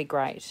looking pretty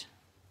great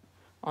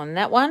on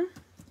that one.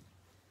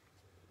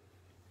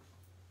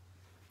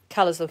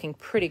 Colour's looking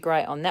pretty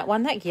great on that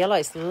one. That yellow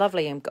is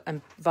lovely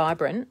and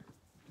vibrant.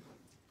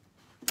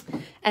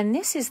 And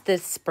this is the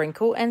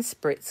sprinkle and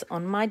spritz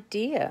on my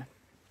deer.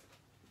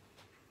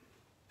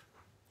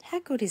 How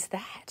good is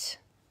that?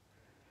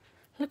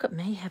 Look at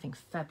me having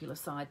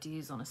fabulous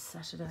ideas on a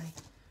Saturday.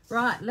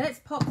 Right, let's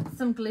pop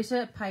some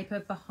glitter paper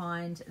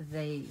behind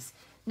these.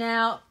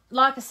 Now,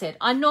 like I said,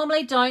 I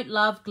normally don't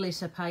love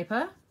glitter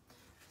paper,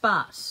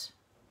 but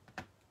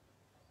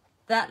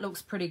that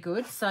looks pretty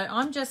good. So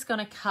I'm just going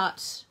to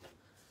cut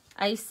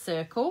a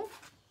circle.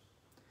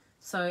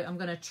 So I'm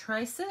going to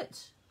trace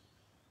it.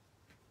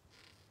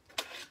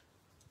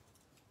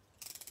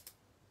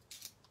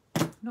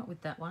 Not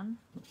with that one,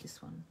 with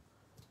this one.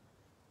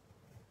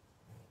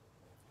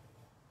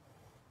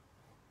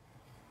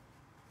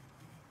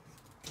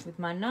 With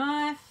my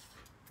knife.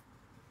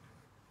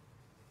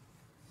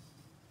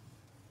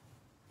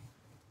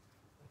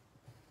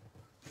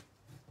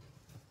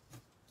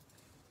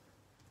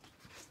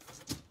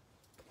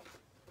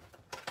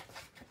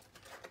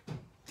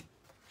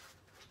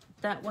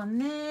 That one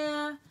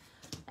there.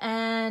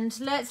 And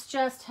let's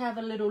just have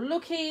a little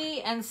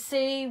looky and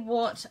see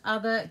what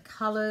other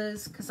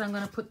colours, because I'm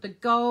going to put the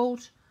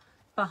gold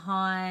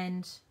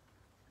behind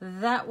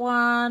that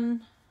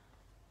one,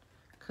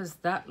 because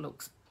that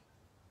looks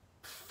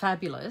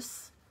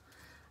fabulous.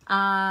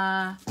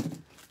 Now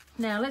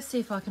let's see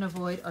if I can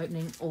avoid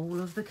opening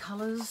all of the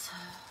colours.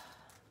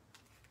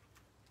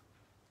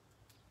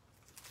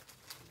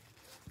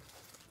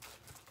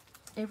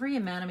 Every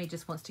amount of me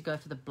just wants to go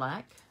for the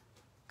black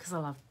because I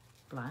love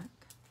black,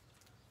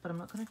 but I'm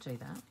not going to do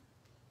that.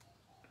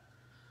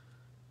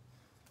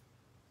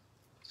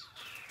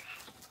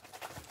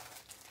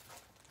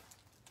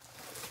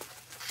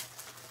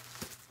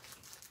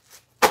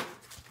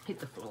 Hit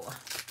the floor.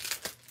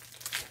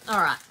 All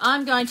right,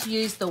 I'm going to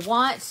use the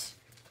white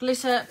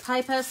glitter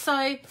paper.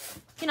 So,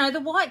 you know, the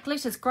white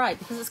glitter is great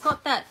because it's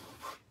got that,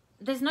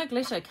 there's no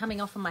glitter coming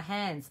off of my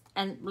hands.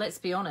 And let's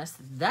be honest,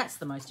 that's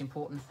the most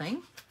important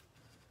thing.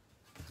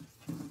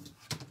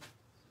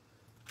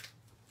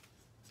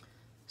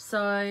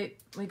 So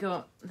we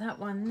got that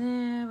one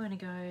there. We're going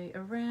to go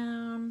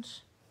around.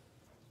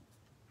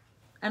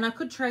 And I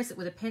could trace it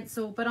with a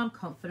pencil, but I'm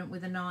confident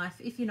with a knife.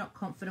 If you're not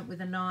confident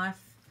with a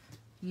knife,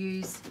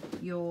 use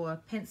your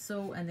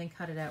pencil and then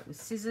cut it out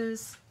with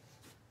scissors.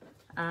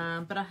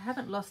 But I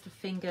haven't lost a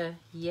finger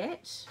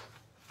yet.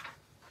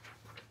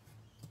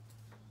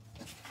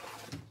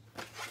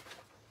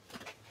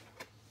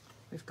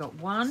 We've got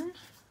one.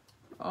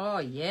 Oh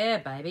yeah,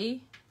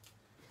 baby.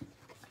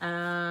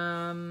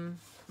 I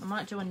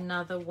might do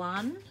another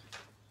one.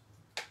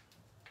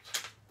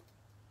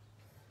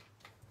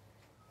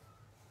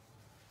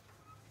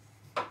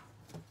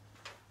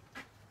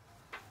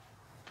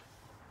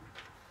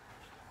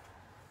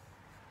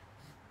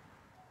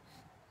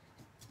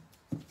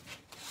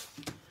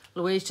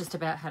 Louise just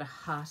about had a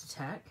heart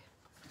attack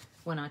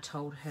when I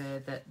told her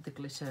that the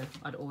glitter,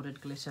 I'd ordered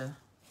glitter,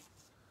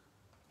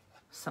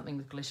 something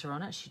with glitter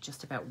on it. She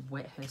just about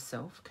wet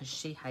herself because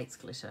she hates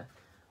glitter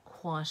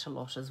quite a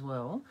lot as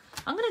well.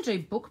 I'm going to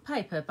do book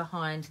paper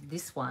behind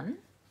this one.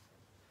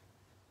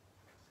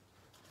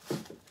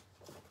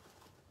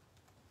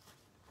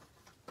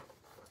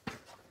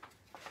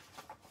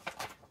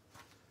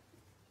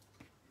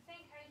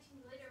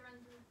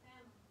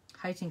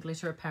 Hating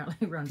glitter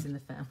apparently runs in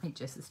the family,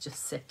 Jess has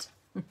just said.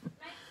 Makes sense,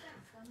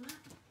 doesn't it?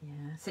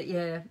 Yeah, so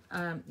yeah,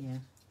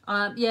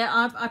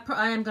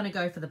 I am going to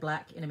go for the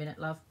black in a minute,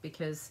 love,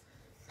 because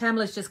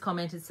Pamela's just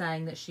commented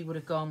saying that she would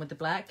have gone with the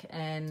black,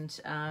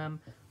 and I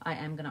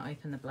am going to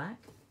open the black.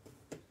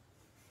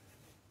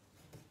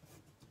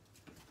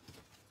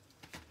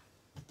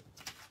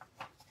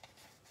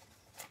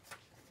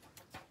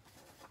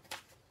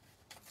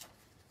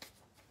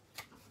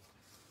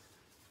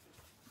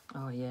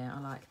 Oh yeah, I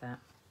like that.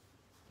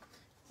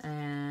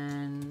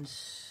 And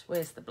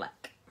where's the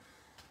black?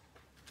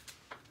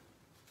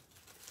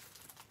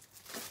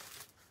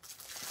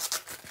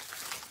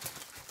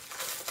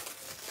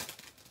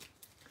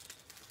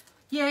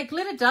 Yeah,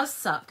 glitter does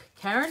suck,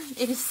 Karen.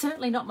 It is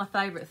certainly not my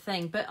favourite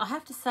thing, but I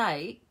have to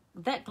say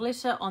that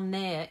glitter on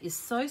there is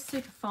so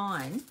super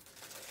fine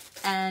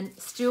and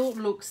still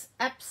looks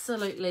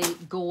absolutely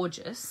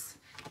gorgeous.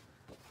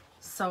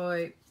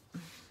 So,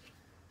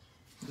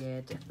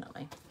 yeah,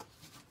 definitely.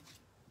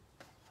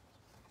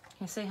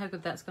 Can you see how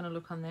good that's going to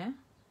look on there?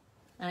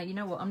 You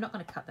know what? I'm not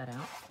going to cut that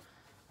out.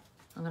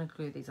 I'm going to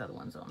glue these other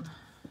ones on.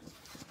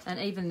 And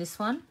even this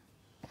one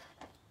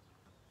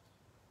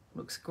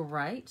looks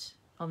great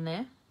on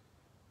there.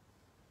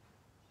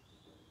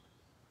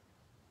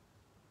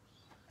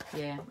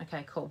 Yeah,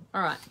 okay, cool.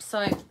 All right,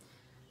 so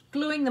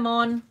gluing them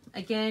on,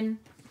 again,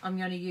 I'm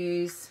going to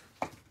use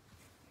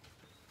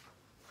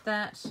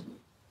that.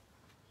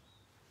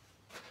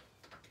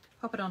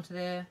 Pop it onto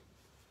there.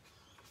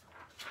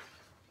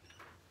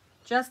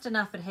 Just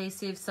enough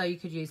adhesive, so you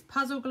could use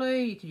puzzle glue,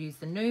 you could use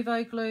the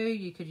Nuvo glue,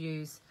 you could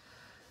use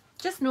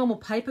just normal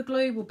paper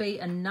glue will be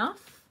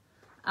enough.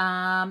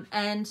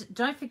 And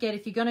don't forget,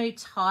 if you're going to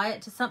tie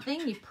it to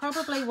something, you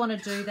probably want to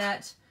do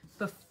that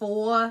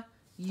before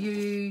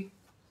you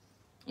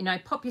know,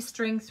 pop your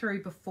string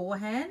through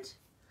beforehand.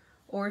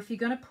 Or if you're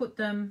going to put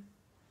them,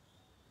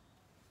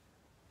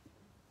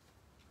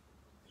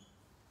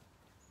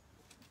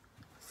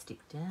 stick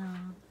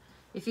down.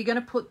 If you're going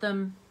to put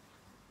them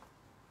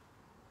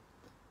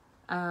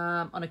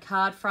on a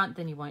card front,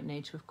 then you won't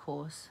need to, of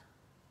course.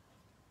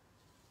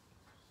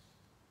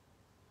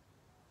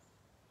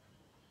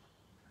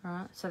 All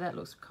right, so that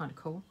looks kind of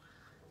cool.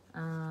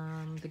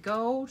 The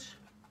gold,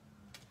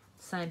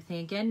 same thing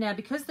again. Now,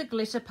 because the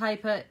glitter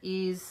paper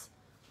is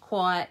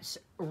quite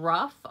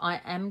rough, I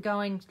am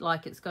going,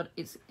 like, it's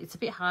a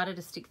bit harder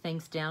to stick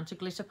things down to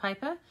glitter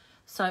paper,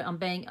 so I'm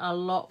being a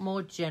lot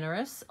more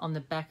generous on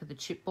the back of the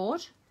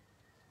chipboard.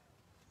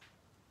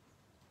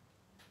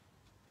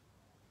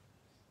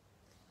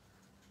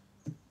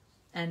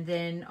 And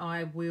then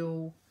I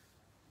will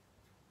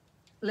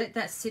let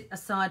that sit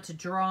aside to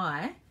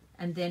dry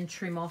and then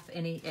trim off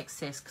any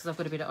excess because I've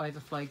got a bit of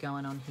overflow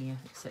going on here,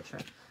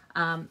 etc.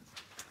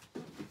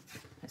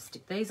 Let's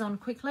stick these on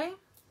quickly.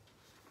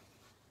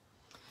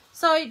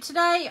 So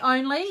today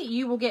only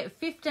you will get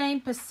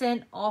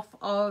 15% off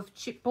of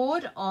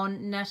chipboard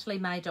on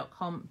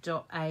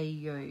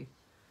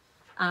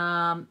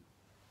nataliemay.com.au.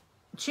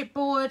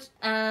 Chipboard,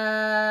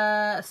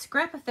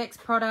 Scrap Effects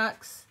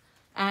products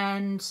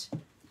and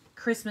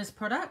Christmas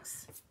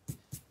products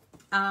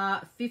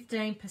are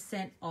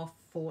 15% off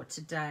for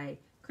today.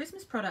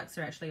 Christmas products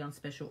are actually on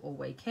special all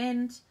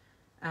weekend.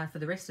 For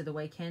the rest of the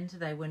weekend,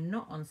 they were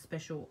not on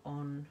special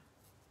on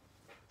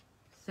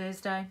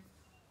Thursday.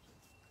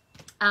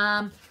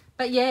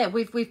 But yeah,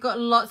 we've got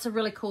lots of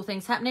really cool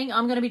things happening.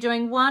 I'm going to be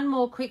doing one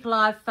more quick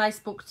live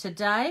Facebook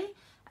today.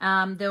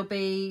 There'll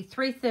be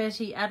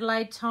 3:30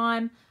 Adelaide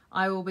time.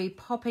 I will be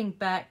popping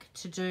back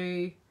to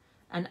do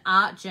an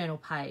art journal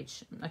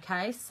page.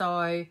 Okay,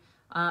 so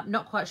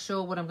not quite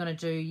sure what I'm going to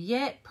do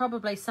yet.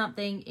 Probably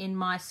something in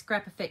my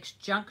Scrap Effects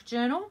junk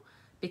journal,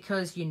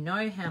 because you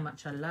know how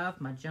much I love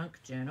my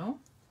junk journal.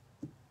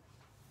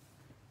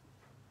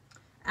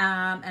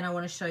 And I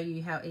want to show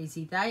you how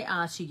easy they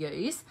are to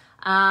use.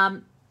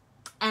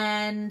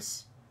 And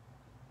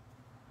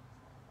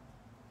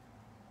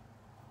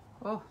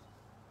oh,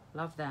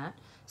 love that.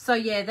 So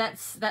yeah,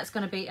 that's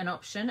going to be an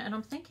option. And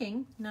I'm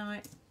thinking, no,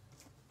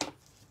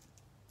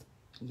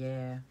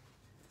 yeah,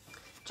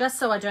 just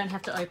so I don't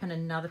have to open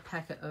another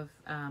packet of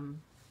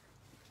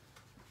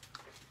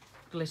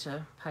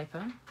glitter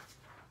paper.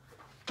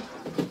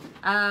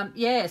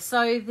 Yeah,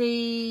 so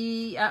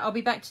I'll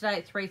be back today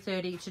at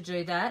 3:30 to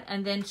do that,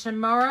 and then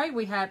tomorrow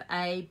we have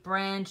a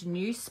brand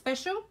new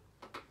special,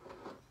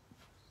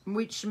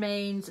 which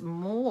means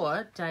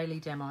more daily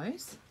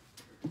demos,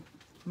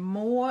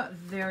 more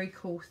very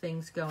cool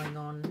things going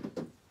on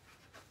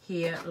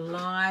here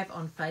live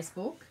on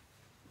Facebook,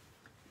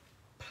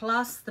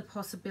 plus the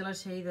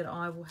possibility that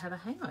I will have a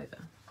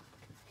hangover.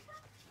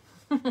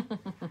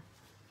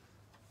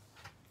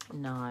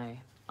 No,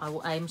 I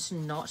will aim to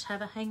not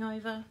have a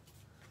hangover.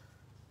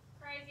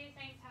 Crazy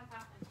things have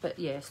happened. But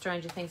yeah,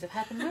 stranger things have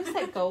happened. Where's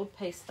that gold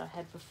piece that I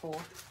had before?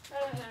 I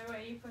don't know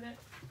where you put it.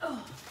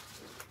 Oh.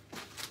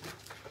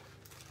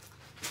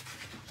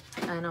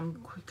 And I'm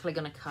quickly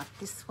going to cut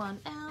this one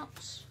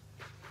out.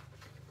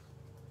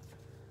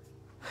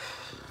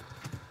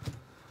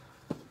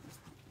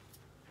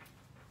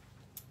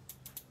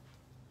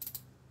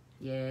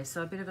 Yeah,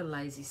 so a bit of a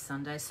lazy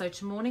Sunday. So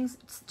tomorrow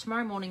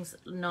morning's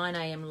 9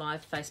 a.m.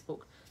 live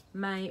Facebook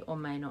may or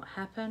may not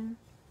happen.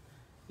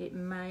 It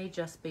may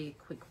just be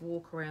a quick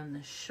walk around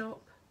the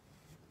shop.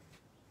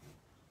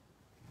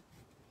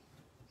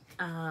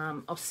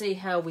 I'll see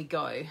how we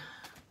go.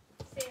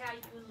 See how you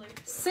and Luke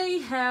do. See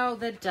how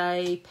the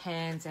day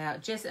pans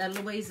out.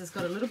 Louise has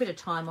got a little bit of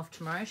time off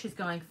tomorrow. She's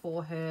going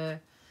for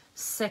her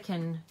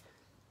second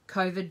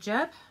COVID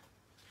jab.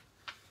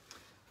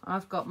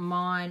 I've got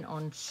mine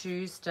on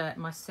Tuesday,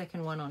 my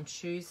second one on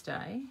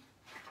Tuesday.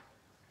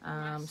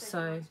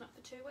 So it's not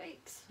for 2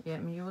 weeks. yeah,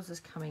 yours is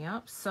coming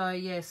up. So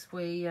yes,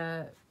 we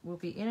will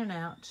be in and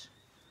out.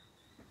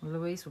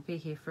 Louise will be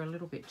here for a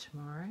little bit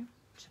tomorrow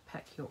to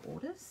pack your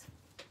orders.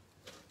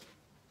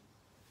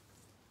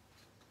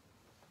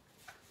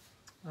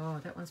 Oh,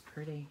 that one's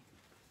pretty.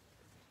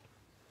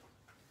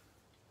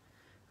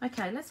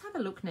 Okay, let's have a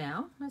look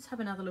now. Let's have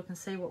another look and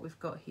see what we've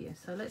got here.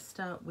 So let's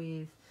start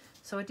with,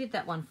 so I did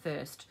that one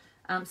first.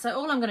 So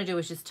all I'm going to do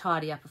is just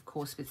tidy up, of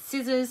course, with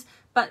scissors.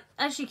 But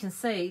as you can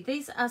see,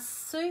 these are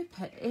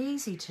super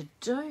easy to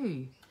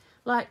do.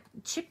 Like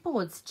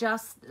chipboard's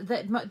just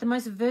the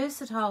most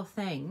versatile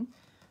thing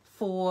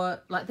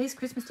for, like, these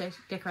Christmas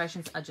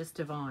decorations are just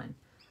divine.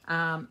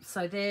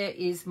 So there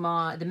is the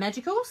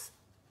Magicals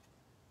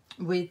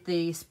with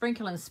the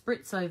sprinkle and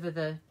spritz over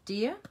the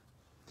deer.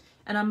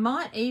 And I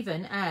might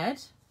even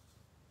add,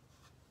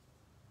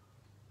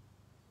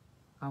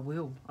 I'm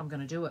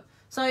going to do it.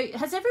 So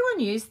has everyone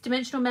used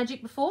Dimensional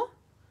Magic before?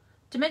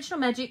 Dimensional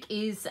Magic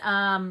is,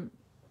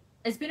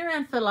 it's been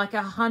around for like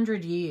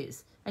 100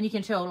 years. And you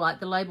can tell, like,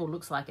 the label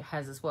looks like it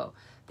has as well.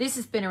 This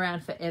has been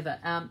around forever.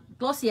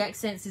 Glossy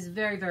Accents is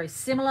very, very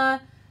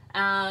similar.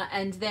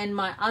 And then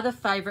my other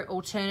favourite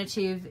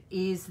alternative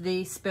is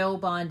the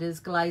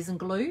Spellbinders Glaze and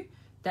Glue.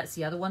 That's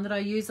the other one that I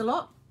use a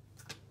lot.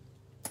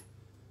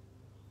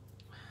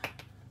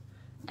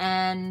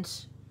 And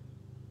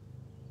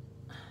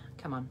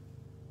come on,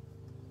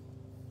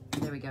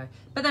 there we go.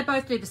 But they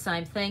both do the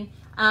same thing.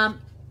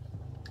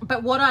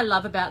 But what I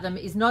love about them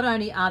is not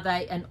only are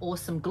they an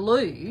awesome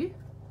glue,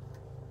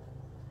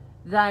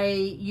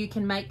 you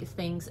can make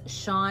things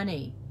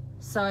shiny.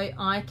 So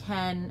I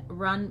can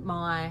run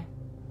my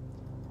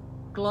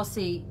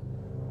glossy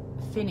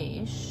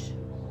finish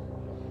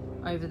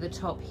over the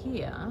top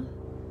here,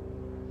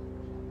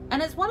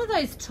 and it's one of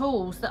those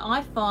tools that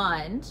I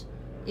find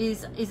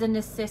is a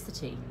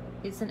necessity.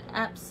 It's an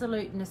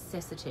absolute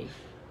necessity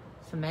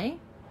for me.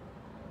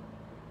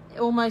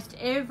 Almost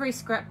every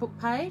scrapbook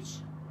page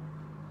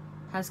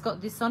has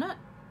got this on it.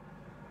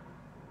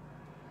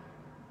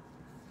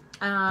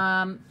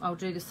 I'll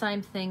do the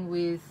same thing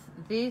with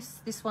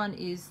this. This one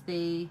is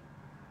the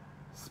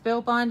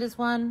Spellbinders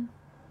one.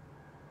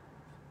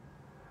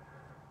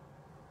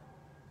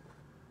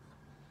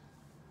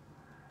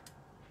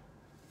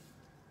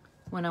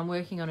 When I'm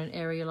working on an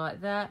area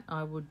like that,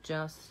 I would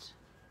just...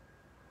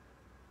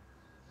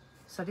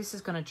 So this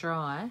is going to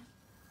dry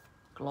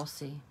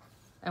glossy.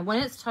 And when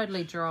it's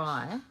totally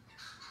dry,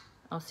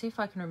 I'll see if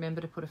I can remember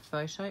to put a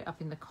photo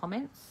up in the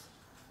comments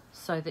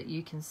so that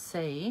you can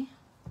see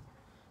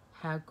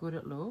how good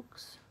it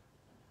looks.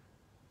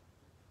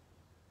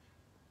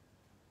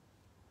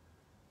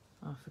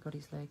 Oh, I forgot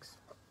his legs.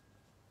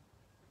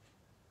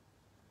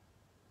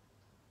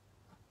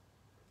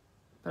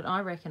 But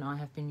I reckon I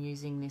have been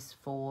using this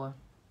for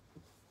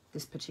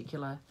this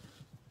particular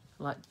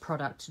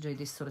product to do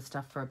this sort of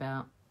stuff for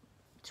about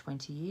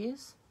 20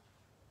 years.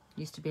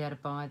 Used to be able to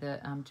buy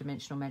the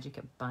Dimensional Magic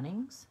at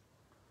Bunnings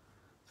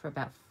for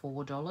about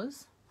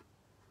 $4.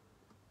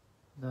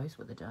 Those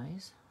were the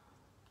days.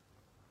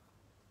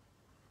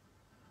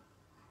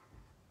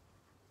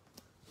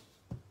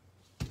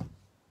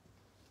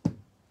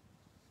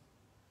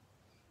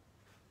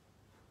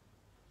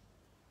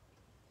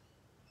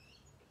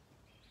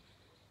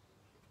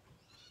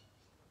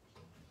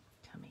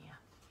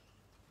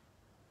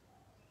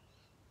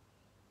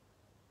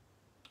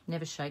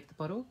 Never shake the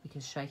bottle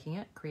because shaking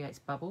it creates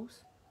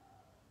bubbles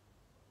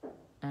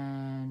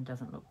and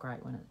doesn't look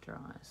great when it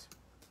dries.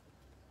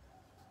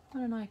 I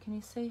don't know, can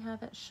you see how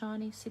that's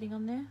shiny sitting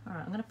on there? All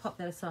right, I'm going to pop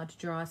that aside to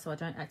dry so I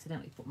don't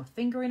accidentally put my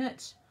finger in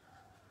it.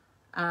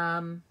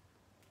 All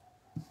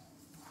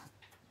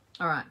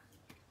right,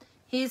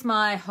 here's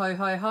my Ho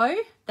Ho Ho.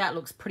 That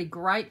looks pretty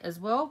great as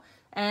well.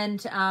 And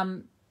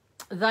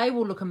they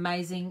will look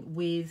amazing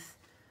with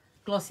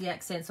glossy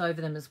accents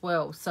over them as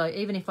well. So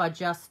even if I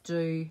just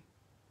do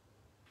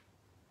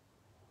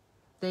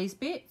these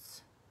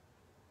bits,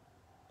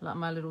 like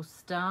my little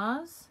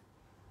stars,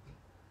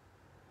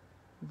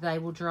 they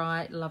will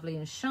dry lovely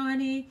and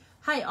shiny.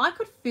 Hey, I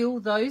could fill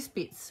those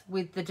bits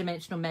with the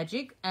Dimensional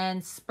Magic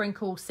and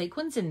sprinkle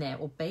sequins in there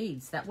or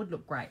beads. That would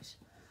look great.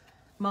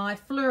 My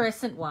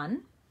fluorescent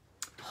one,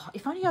 oh,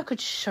 if only I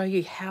could show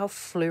you how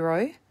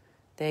fluoro,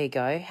 there you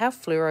go, how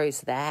fluoro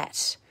is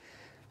that?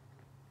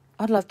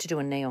 I'd love to do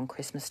a neon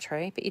Christmas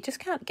tree, but you just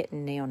can't get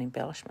neon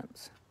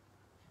embellishments.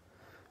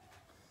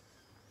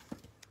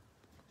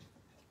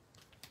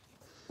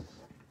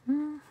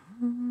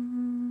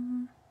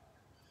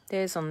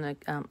 There's on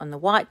the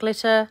white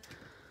glitter.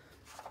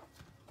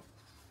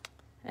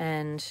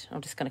 And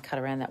I'm just going to cut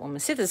around that one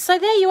with scissors. So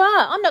there you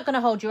are. I'm not going to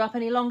hold you up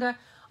any longer.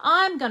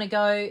 I'm going to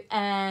go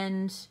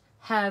and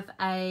have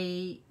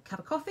a cup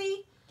of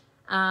coffee,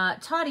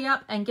 tidy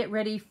up and get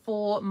ready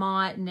for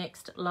my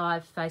next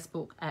live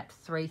Facebook at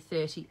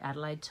 3:30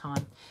 Adelaide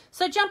time.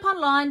 So jump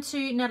online to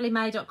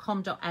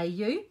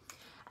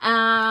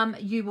nataliemay.com.au.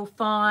 You will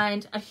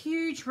find a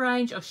huge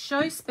range of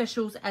show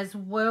specials as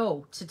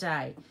well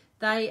today.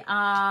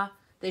 There's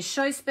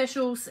show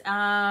specials,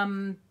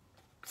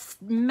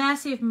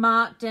 massive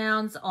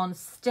markdowns on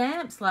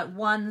stamps, like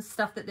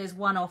stuff that there's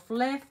one off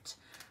left.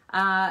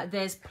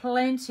 There's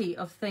plenty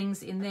of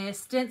things in there.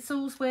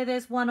 Stencils where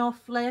there's one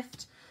off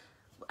left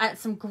at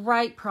some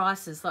great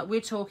prices. Like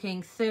we're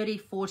talking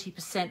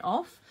 30-40%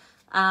 off.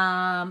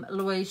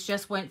 Louise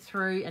just went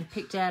through and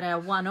picked out our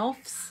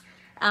one-offs.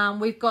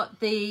 We've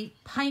got the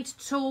paint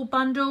tool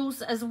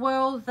bundles as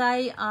well.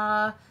 They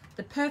are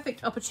the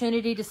perfect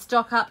opportunity to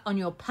stock up on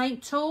your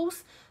paint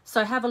tools.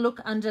 So have a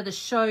look under the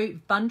show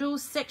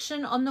bundles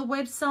section on the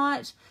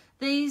website.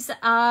 These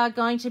are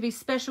going to be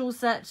specials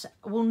that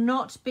will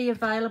not be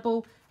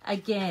available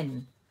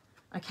again.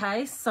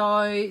 Okay,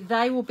 so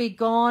they will be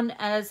gone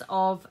as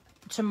of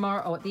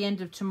tomorrow, or at the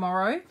end of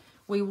tomorrow.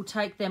 We will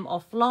take them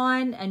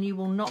offline and you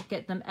will not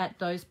get them at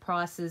those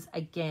prices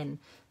again.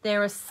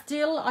 There are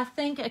still, I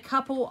think, a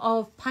couple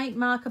of paint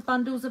marker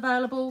bundles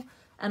available,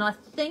 and I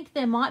think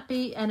there might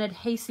be an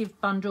adhesive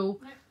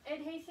bundle. No,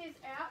 adhesives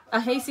out.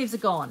 Adhesives are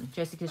gone,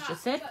 Jessica's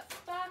just said. Got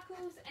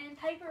sparkles and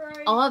paper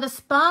rose. Oh, the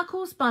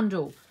Sparkles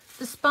bundle.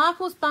 The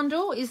Sparkles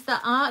bundle is the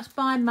Art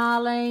by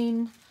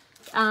Marlene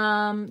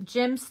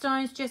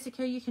gemstones.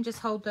 Jessica, you can just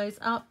hold those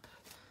up.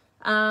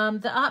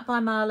 The Art by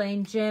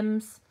Marlene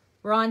gems,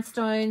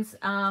 rhinestones,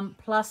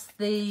 plus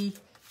the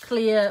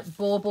clear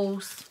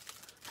baubles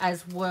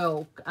as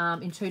well,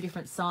 in 2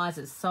 different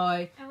sizes.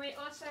 So, and we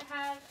also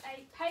have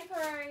a paper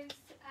rose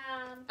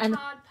and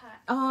card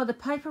pack. oh, the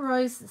paper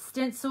rose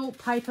stencil,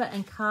 paper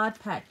and card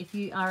pack. If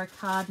you are a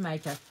card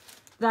maker,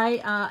 they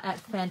are at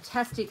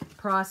fantastic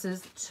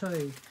prices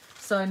too.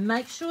 So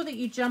make sure that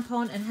you jump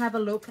on and have a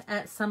look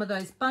at some of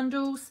those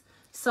bundles.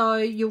 So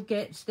you'll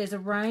get, there's a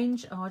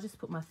range. Oh, I just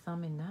put my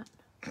thumb in that.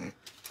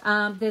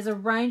 There's a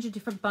range of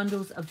different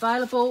bundles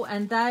available,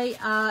 and they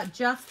are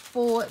just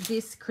for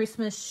this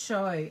Christmas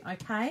show,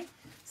 okay?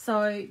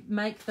 So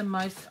make the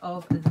most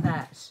of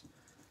that.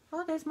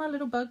 Oh, there's my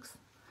little bugs.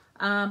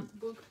 My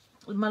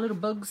little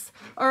bugs.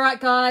 All right,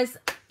 guys,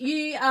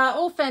 you are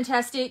all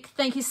fantastic.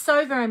 Thank you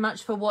so very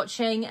much for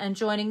watching and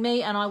joining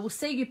me, and I will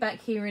see you back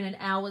here in an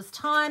hour's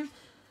time.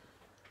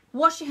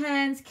 Wash your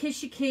hands,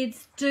 kiss your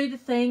kids, do the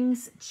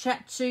things.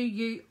 Chat to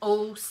you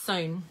all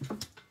soon.